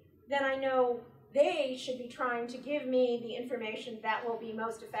me, then I know they should be trying to give me the information that will be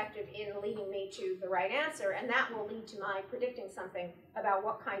most effective in leading me to the right answer, and that will lead to my predicting something about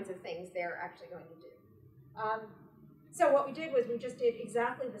what kinds of things they're actually going to do. So what we did was we just did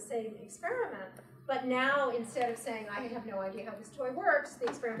exactly the same experiment, but now instead of saying, I have no idea how this toy works, the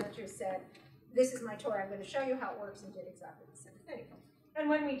experimenters said, this is my toy, I'm going to show you how it works, and did exactly the same thing. And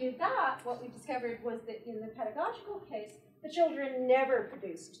when we did that, what we discovered was that in the pedagogical case, the children never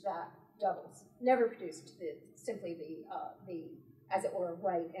produced that doubles, never produced simply the, as it were,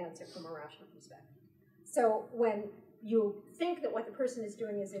 right answer from a rational perspective. So when you think that what the person is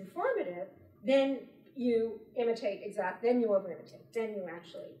doing is informative, then you imitate then you over-imitate, then you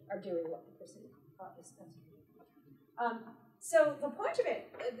actually are doing what the person is supposed to do. So the point of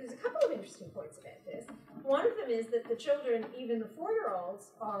it, there's a couple of interesting points about this. One of them is that the children, even the 4-year-olds,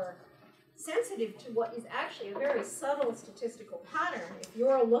 are sensitive to what is actually a very subtle statistical pattern. If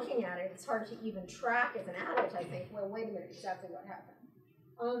you're looking at it, it's hard to even track as an adult, I think, well, wait a minute, exactly what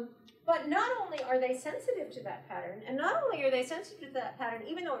happened. But not only are they sensitive to that pattern, and not only are they sensitive to that pattern,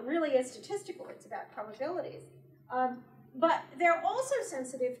 even though it really is statistical, it's about probabilities, but they're also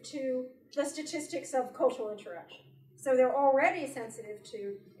sensitive to the statistics of cultural interaction. So they're already sensitive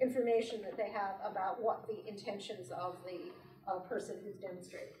to information that they have about what the intentions of the person who's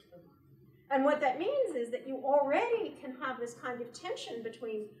demonstrating to them. And what that means is that you already can have this kind of tension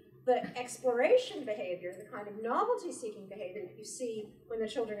between the exploration behavior, the kind of novelty-seeking behavior that you see when the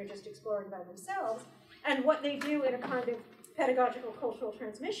children are just exploring by themselves, and what they do in a kind of pedagogical cultural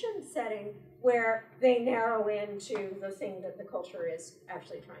transmission setting where they narrow into the thing that the culture is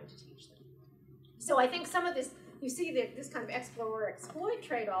actually trying to teach them. So I think some of this, you see this kind of explore-exploit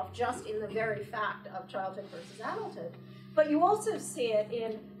trade-off just in the very fact of childhood versus adulthood, but you also see it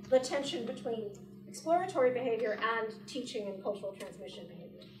in the tension between exploratory behavior and teaching and cultural transmission behavior.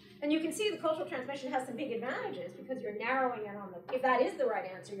 And you can see the cultural transmission has some big advantages because you're narrowing in on if that is the right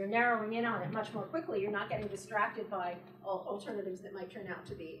answer, you're narrowing in on it much more quickly. You're not getting distracted by alternatives that might turn out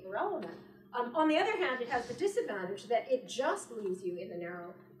to be irrelevant. On the other hand, it has the disadvantage that it just leaves you in the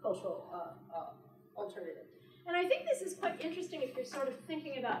narrow cultural alternative. And I think this is quite interesting if you're sort of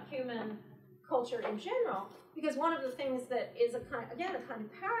thinking about human culture in general, because one of the things that is a kind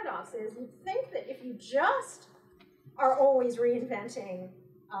of paradox is you think that if you just are always reinventing,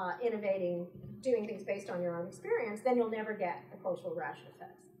 innovating, doing things based on your own experience, then you'll never get the cultural ratchet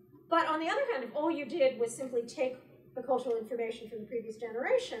effects. But on the other hand, if all you did was simply take the cultural information from the previous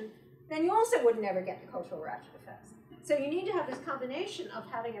generation, then you also would never get the cultural ratchet effects. So you need to have this combination of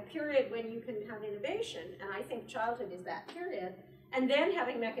having a period when you can have innovation, and I think childhood is that period, and then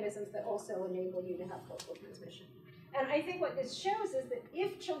having mechanisms that also enable you to have cultural transmission. And I think what this shows is that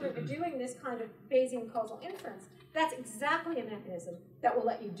if children are doing this kind of Bayesian causal inference, that's exactly a mechanism that will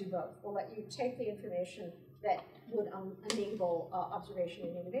let you do both. Will let you take the information that would enable observation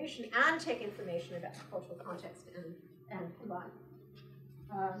and innovation, and take information about the cultural context and combine.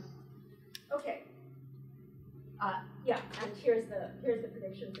 Okay. Yeah, and here's the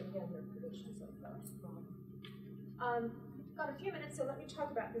predictions, and again the predictions of got a few minutes, so let me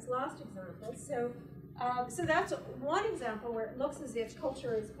talk about this last example. So that's one example where it looks as if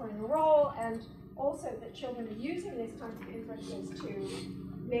culture is playing a role, and also that children are using these kinds of inferences to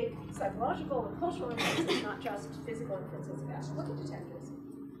make psychological and cultural inferences, not just physical inferences about looking detectors.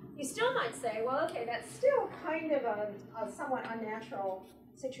 You still might say, well, okay, that's still kind of a somewhat unnatural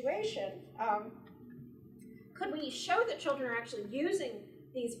situation. Could we show that children are actually using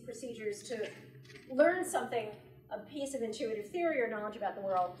these procedures to learn something, a piece of intuitive theory or knowledge about the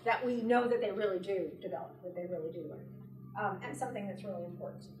world that we know that they really do develop, that they really do learn, and something that's really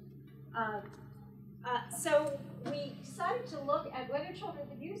important? So we decided to look at whether children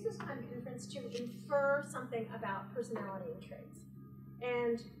could use this kind of inference to infer something about personality and traits.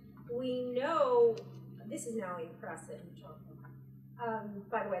 And we know, this is now in press in children.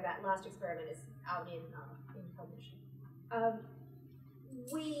 By the way, that last experiment is out in publishing.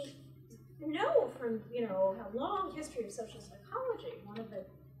 We know from a long history of social psychology, one of the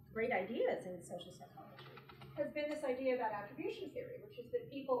great ideas in social psychology has been this idea about attribution theory, which is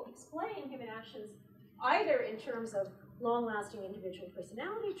that people explain human actions either in terms of long-lasting individual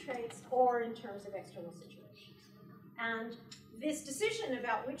personality traits or in terms of external situations. And this decision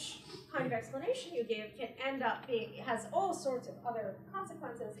about which kind of explanation you give can end up has all sorts of other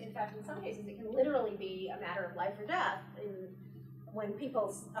consequences. In fact, in some cases, it can literally be a matter of life or death. When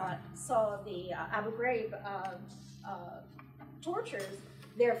people saw the Abu Ghraib tortures,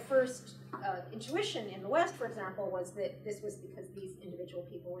 their first intuition in the West, for example, was that this was because these individual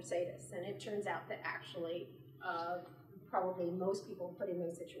people were sadists. And it turns out that actually probably most people put in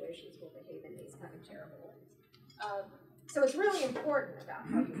those situations will behave in these kind of terrible ways. So it's really important about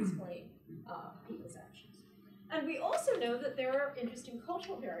how you explain people's actions. And we also know that there are interesting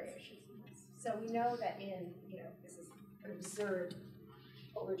cultural variations in this. So we know that in, this is an absurd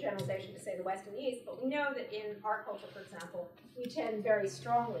overgeneralization to say the West and the East, but we know that in our culture, for example, we tend very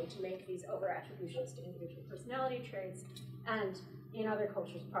strongly to make these over-attributions to individual personality traits, and in other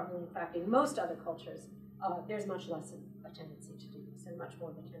cultures, probably in fact in most other cultures, there's much less a tendency to do this, and much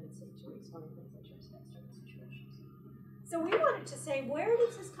more of a tendency to explain things in terms of external situations. So we wanted to say, where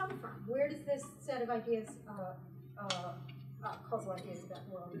does this come from? Where does this set of ideas, causal ideas about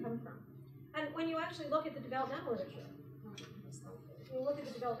the world come from? And when you actually look at the developmental literature,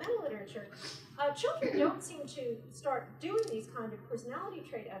 children don't seem to start doing these kind of personality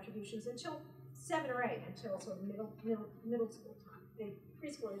trait attributions until 7 or 8, until sort of middle school time. The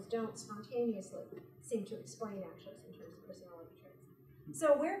preschoolers don't spontaneously seem to explain actions in terms of personality traits.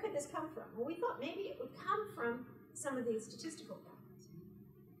 So where could this come from? Well, we thought maybe it would come from some of these statistical patterns.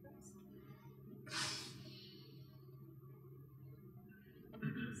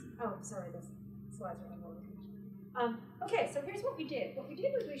 Oh, sorry, this slides are on. Okay, so here's what we did. What we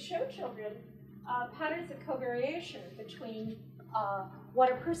did was we showed children patterns of covariation between what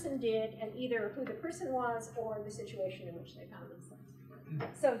a person did and either who the person was or the situation in which they found themselves.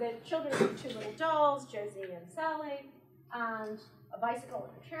 So the children had 2 little dolls, Josie and Sally, and a bicycle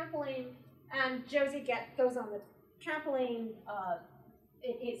and a trampoline. And Josie goes on the trampoline.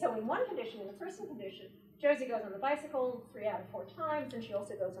 So in one condition, in the person condition, Josie goes on the bicycle 3 out of 4 times, and she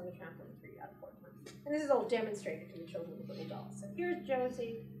also goes on the trampoline 3 out of 4 times. And this is all demonstrated to the children with little dolls. So here's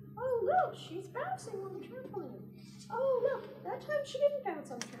Josie. Oh, look, she's bouncing on the trampoline. Oh, look, that time she didn't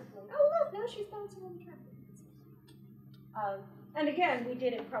bounce on the trampoline. Oh, look, now she's bouncing on the trampoline. And again, we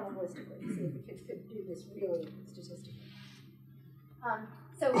did it probabilistically to see if the kids could do this really statistically.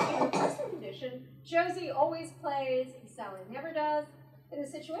 So in the person condition, Josie always plays, and Sally never does. In the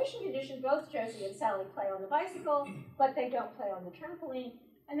situation condition, both Josie and Sally play on the bicycle, but they don't play on the trampoline.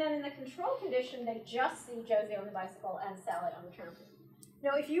 And then in the control condition, they just see Josie on the bicycle and Sally on the trampoline.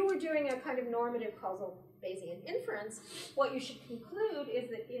 Now, if you were doing a kind of normative causal Bayesian inference, what you should conclude is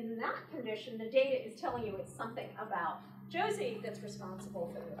that in that condition, the data is telling you it's something about Josie that's responsible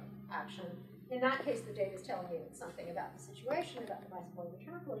for the action. In that case, the data is telling you it's something about the situation, about the bicycle and the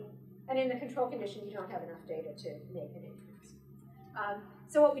trampoline. And in the control condition, you don't have enough data to make an inference.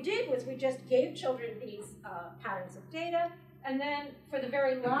 So what we did was we just gave children these patterns of data, and then for the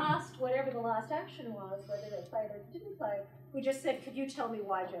very last, whatever the last action was, whether they played or didn't play, we just said, could you tell me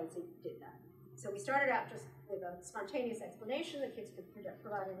why Josie did that? So we started out just with a spontaneous explanation. The kids could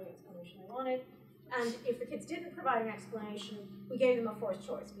provide any explanation they wanted. And if the kids didn't provide an explanation, we gave them a forced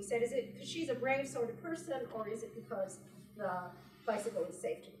choice. We said, is it because she's a brave sort of person, or is it because the bicycle is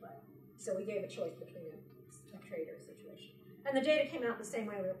safe to play? So we gave a choice between a trait or a situation. And the data came out the same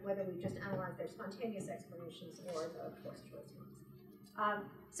way, whether we just analyzed their spontaneous explanations or the forced choice ones.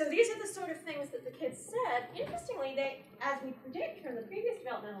 So these are the sort of things that the kids said. Interestingly, they, as we predict from the previous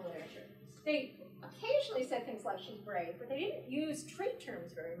developmental literature, they occasionally said things like she's brave, but they didn't use trait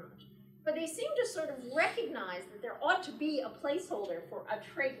terms very much. But they seemed to sort of recognize that there ought to be a placeholder for a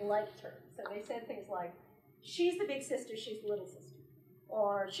trait-like term. So they said things like, she's the big sister, she's the little sister.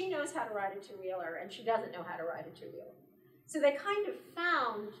 Or she knows how to ride a two-wheeler, and she doesn't know how to ride a two-wheeler. So they kind of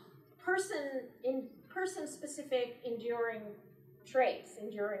found person-specific enduring traits,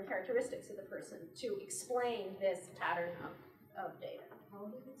 enduring characteristics of the person to explain this pattern of data. How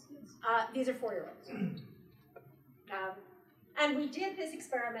old are these kids? These are 4-year-olds. And we did this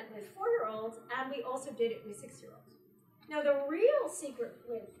experiment with 4-year-olds, and we also did it with 6-year-olds. Now, the real secret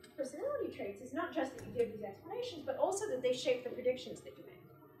with personality traits is not just that you give these explanations, but also that they shape the predictions that you make.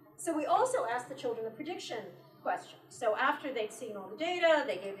 So we also asked the children the prediction question. So after they'd seen all the data,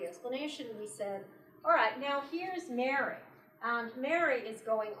 they gave the explanation, we said, all right, now here's Mary. And Mary is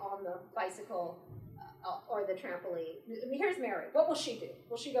going on the bicycle or the trampoline. Here's Mary. What will she do?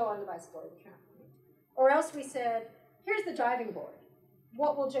 Will she go on the bicycle or the trampoline? Or else we said, here's the diving board.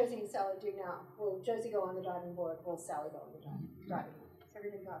 What will Josie and Sally do now? Will Josie go on the diving board? Will Sally go on the diving board? So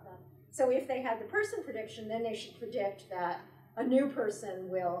everybody got that? So if they had the person prediction, then they should predict that a new person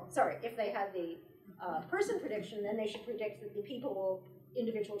will, if they had the person prediction, then they should predict that the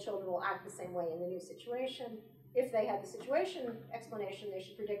individual children will act the same way in the new situation. If they had the situation explanation, they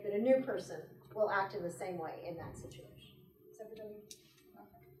should predict that a new person will act in the same way in that situation. Is everybody?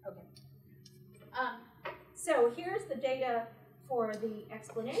 Okay. So here's the data for the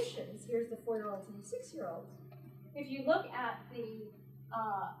explanations, here's the 4-year-olds and the 6-year-olds. If you look at the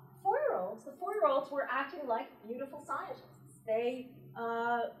 4-year-olds, the 4-year-olds were acting like beautiful scientists. They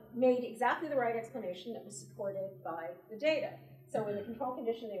made exactly the right explanation that was supported by the data. So in the control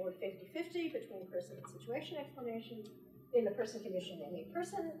condition, they were 50-50 between person and situation explanations. In the person condition, they made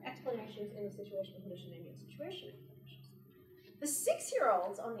person explanations. In the situation condition, they made situation explanations. The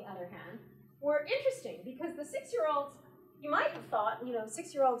 6-year-olds, on the other hand, were interesting because the 6-year-olds, you might have thought,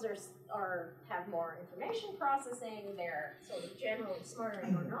 6-year-olds have more information processing, they're sort of generally smarter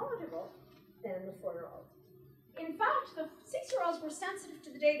and more knowledgeable than the 4-year-olds. In fact, the 6-year-olds were sensitive to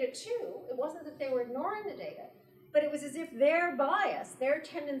the data too. It wasn't that they were ignoring the data, but it was as if their bias, their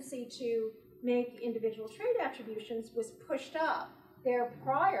tendency to make individual trait attributions was pushed up. Their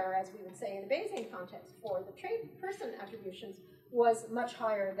prior, as we would say in the Bayesian context, for the trait person attributions was much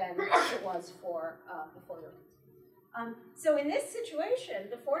higher than it was for the 4-year-olds. So in this situation,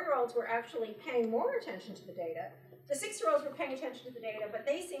 the 4-year-olds were actually paying more attention to the data. The 6-year-olds were paying attention to the data, but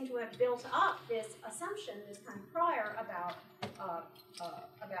they seem to have built up this assumption, this kind of prior about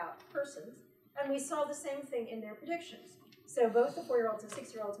persons. And we saw the same thing in their predictions. So both the 4-year-olds and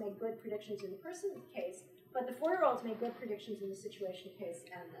 6-year-olds made good predictions in the person case, but the 4-year-olds made good predictions in the situation case,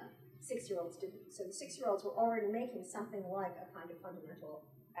 and the 6-year-olds didn't. So the 6-year-olds were already making something like a kind of fundamental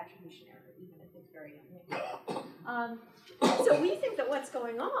attribution error, even at this very young age. So we think that what's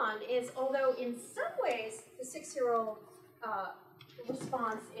going on is, although in some ways the 6-year-old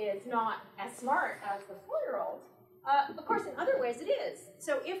response is not as smart as the 4-year-old, of course, in other ways it is.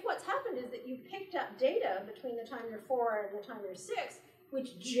 So if what's happened is that you picked up data between the time you're 4 and the time you're 6,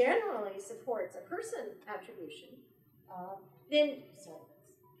 which generally supports a person attribution, then,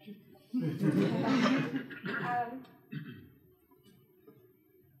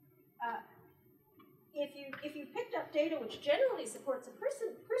 if you picked up data which generally supports a person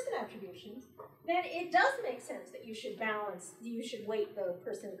attributions, then it does make sense that you should weight the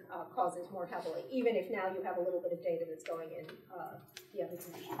person causes more heavily, even if now you have a little bit of data that's going in the other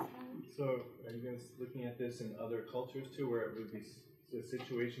direction. So are you guys looking at this in other cultures too, where it would be the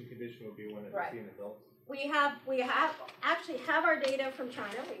situation condition would be when it's in adults? We actually have our data from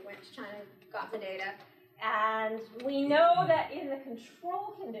China. We went to China, got the data, and we know that in the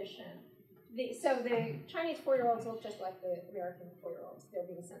control condition, so the Chinese 4-year-olds look just like the American 4-year-olds. They're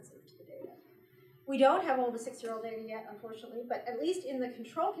being sensitive to the data. We don't have all the 6-year-old data yet, unfortunately, but at least in the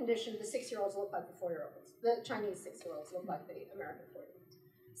control condition, the 6-year-olds look like the 4-year-olds. The Chinese 6-year-olds look like the American 4-year-olds.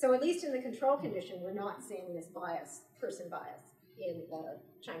 So at least in the control condition, we're not seeing this bias, person bias, in the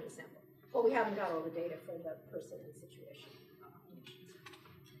Chinese sample. But we haven't got all the data for the person and situation.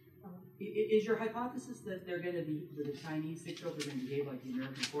 Is your hypothesis that they're going to be, that the Chinese 6-year-olds are going to behave like the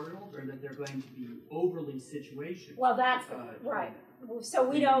American 4-year-olds, or that they're going to be overly situational? Well, that's right. So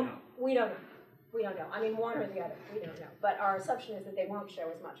we don't know. I mean, one or the other. We don't know. But our assumption is that they won't show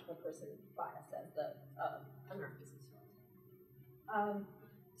as much of a person bias as the American 6-year-olds.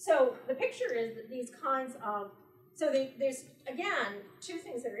 So the picture is that these kinds of, so there's, again, two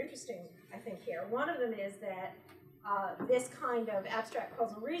things that are interesting, I think, here. One of them is that this kind of abstract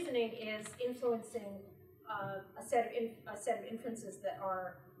causal reasoning is influencing a set of inferences that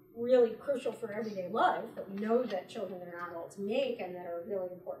are really crucial for everyday life, that we know that children and adults make and that are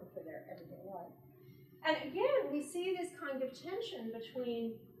really important for their everyday life. And again, we see this kind of tension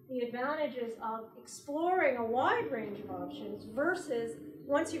between the advantages of exploring a wide range of options versus,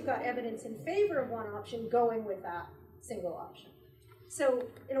 once you've got evidence in favor of one option, going with that single option. So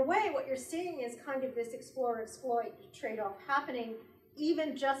in a way, what you're seeing is kind of this explore-exploit trade-off happening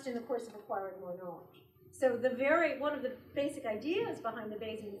even just in the course of acquiring more knowledge. So one of the basic ideas behind the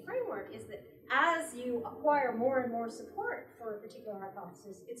Bayesian framework is that as you acquire more and more support for a particular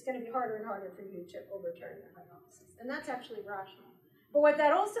hypothesis, it's going to be harder and harder for you to overturn the hypothesis. And that's actually rational. But what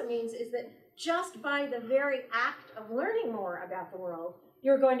that also means is that just by the very act of learning more about the world,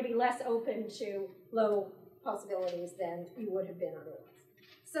 you're going to be less open to low possibilities than you would have been otherwise.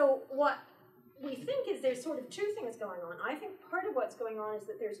 So what we think is there's sort of two things going on. I think part of what's going on is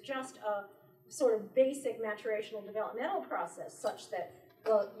that there's just a sort of basic maturational developmental process such that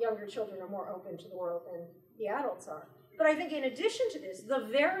the younger children are more open to the world than the adults are. But I think in addition to this, the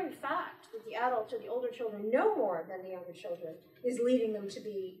very fact that the adults or the older children know more than the younger children is leading them to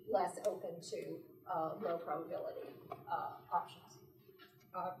be less open to low probability options.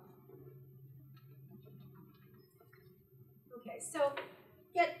 Okay, so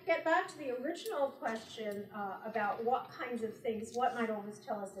get back to the original question about what kinds of things, what might all this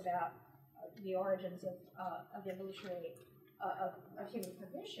tell us about the origins of evolutionary, of human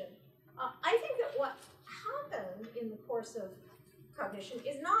cognition. I think that what happened in the course of cognition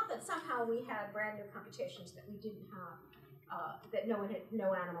is not that somehow we had brand new computations that we didn't have, that no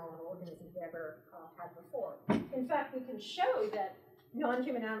animal or organism had ever had before. In fact, we can show that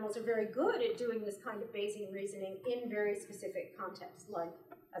non-human animals are very good at doing this kind of Bayesian reasoning in very specific contexts, like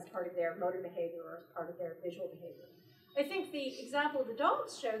as part of their motor behavior or as part of their visual behavior. I think the example of the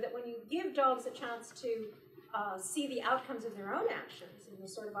dogs show that when you give dogs a chance to see the outcomes of their own actions in the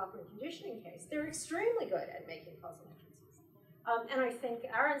sort of operant conditioning case, they're extremely good at making causal inferences. And I think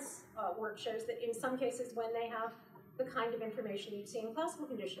Aaron's work shows that in some cases when they have the kind of information you'd see in classical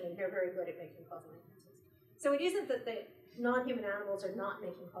conditioning, they're very good at making causal inferences. So it isn't that the non-human animals are not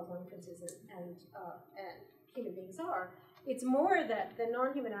making causal inferences and human beings are. It's more that the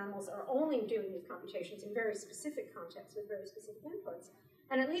non-human animals are only doing these computations in very specific contexts with very specific inputs.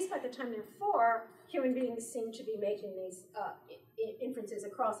 And at least by the time they're 4, human beings seem to be making these inferences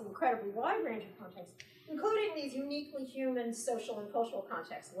across an incredibly wide range of contexts, including these uniquely human social and cultural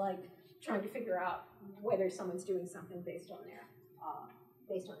contexts, like trying to figure out whether someone's doing something based on their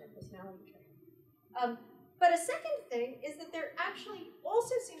personality trait. But a second thing is that there actually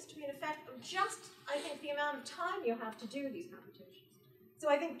also seems to be an effect of just, I think, the amount of time you have to do these computations. So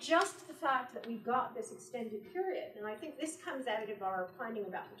I think just the fact that we've got this extended period, and I think this comes out of our finding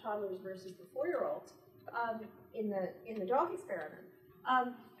about the toddlers versus the 4-year-olds in the dog experiment.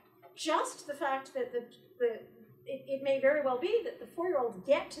 Just the fact that it may very well be that the 4-year-olds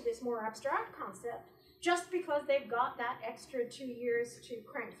get to this more abstract concept just because they've got that extra 2 years to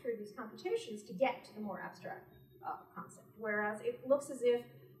crank through these computations to get to the more abstract concept. Whereas it looks as if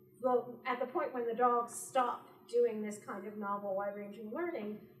at the point when the dogs stop doing this kind of novel, wide-ranging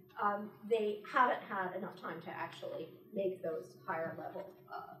learning, they haven't had enough time to actually make those higher level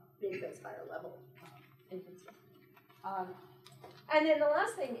inferences. And then the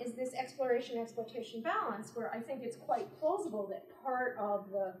last thing is this exploration-exploitation balance, where I think it's quite plausible that part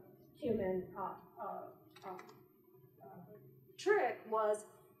of the human trick was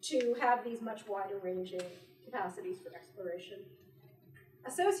to have these much wider ranging capacities for exploration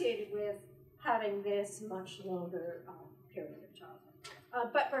associated with having this much longer period of childhood.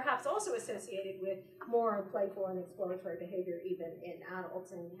 But perhaps also associated with more playful and exploratory behavior even in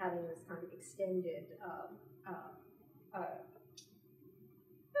adults, and having this kind of extended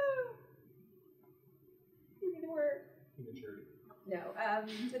give me the word. Immaturity. No,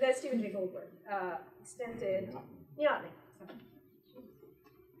 that's Stephen Jay Goldberg. Extended neoteny.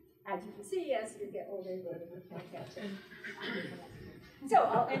 As you can see, as you get older, you can't get to. So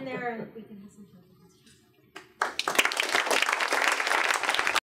I'll end there, and we can have some time.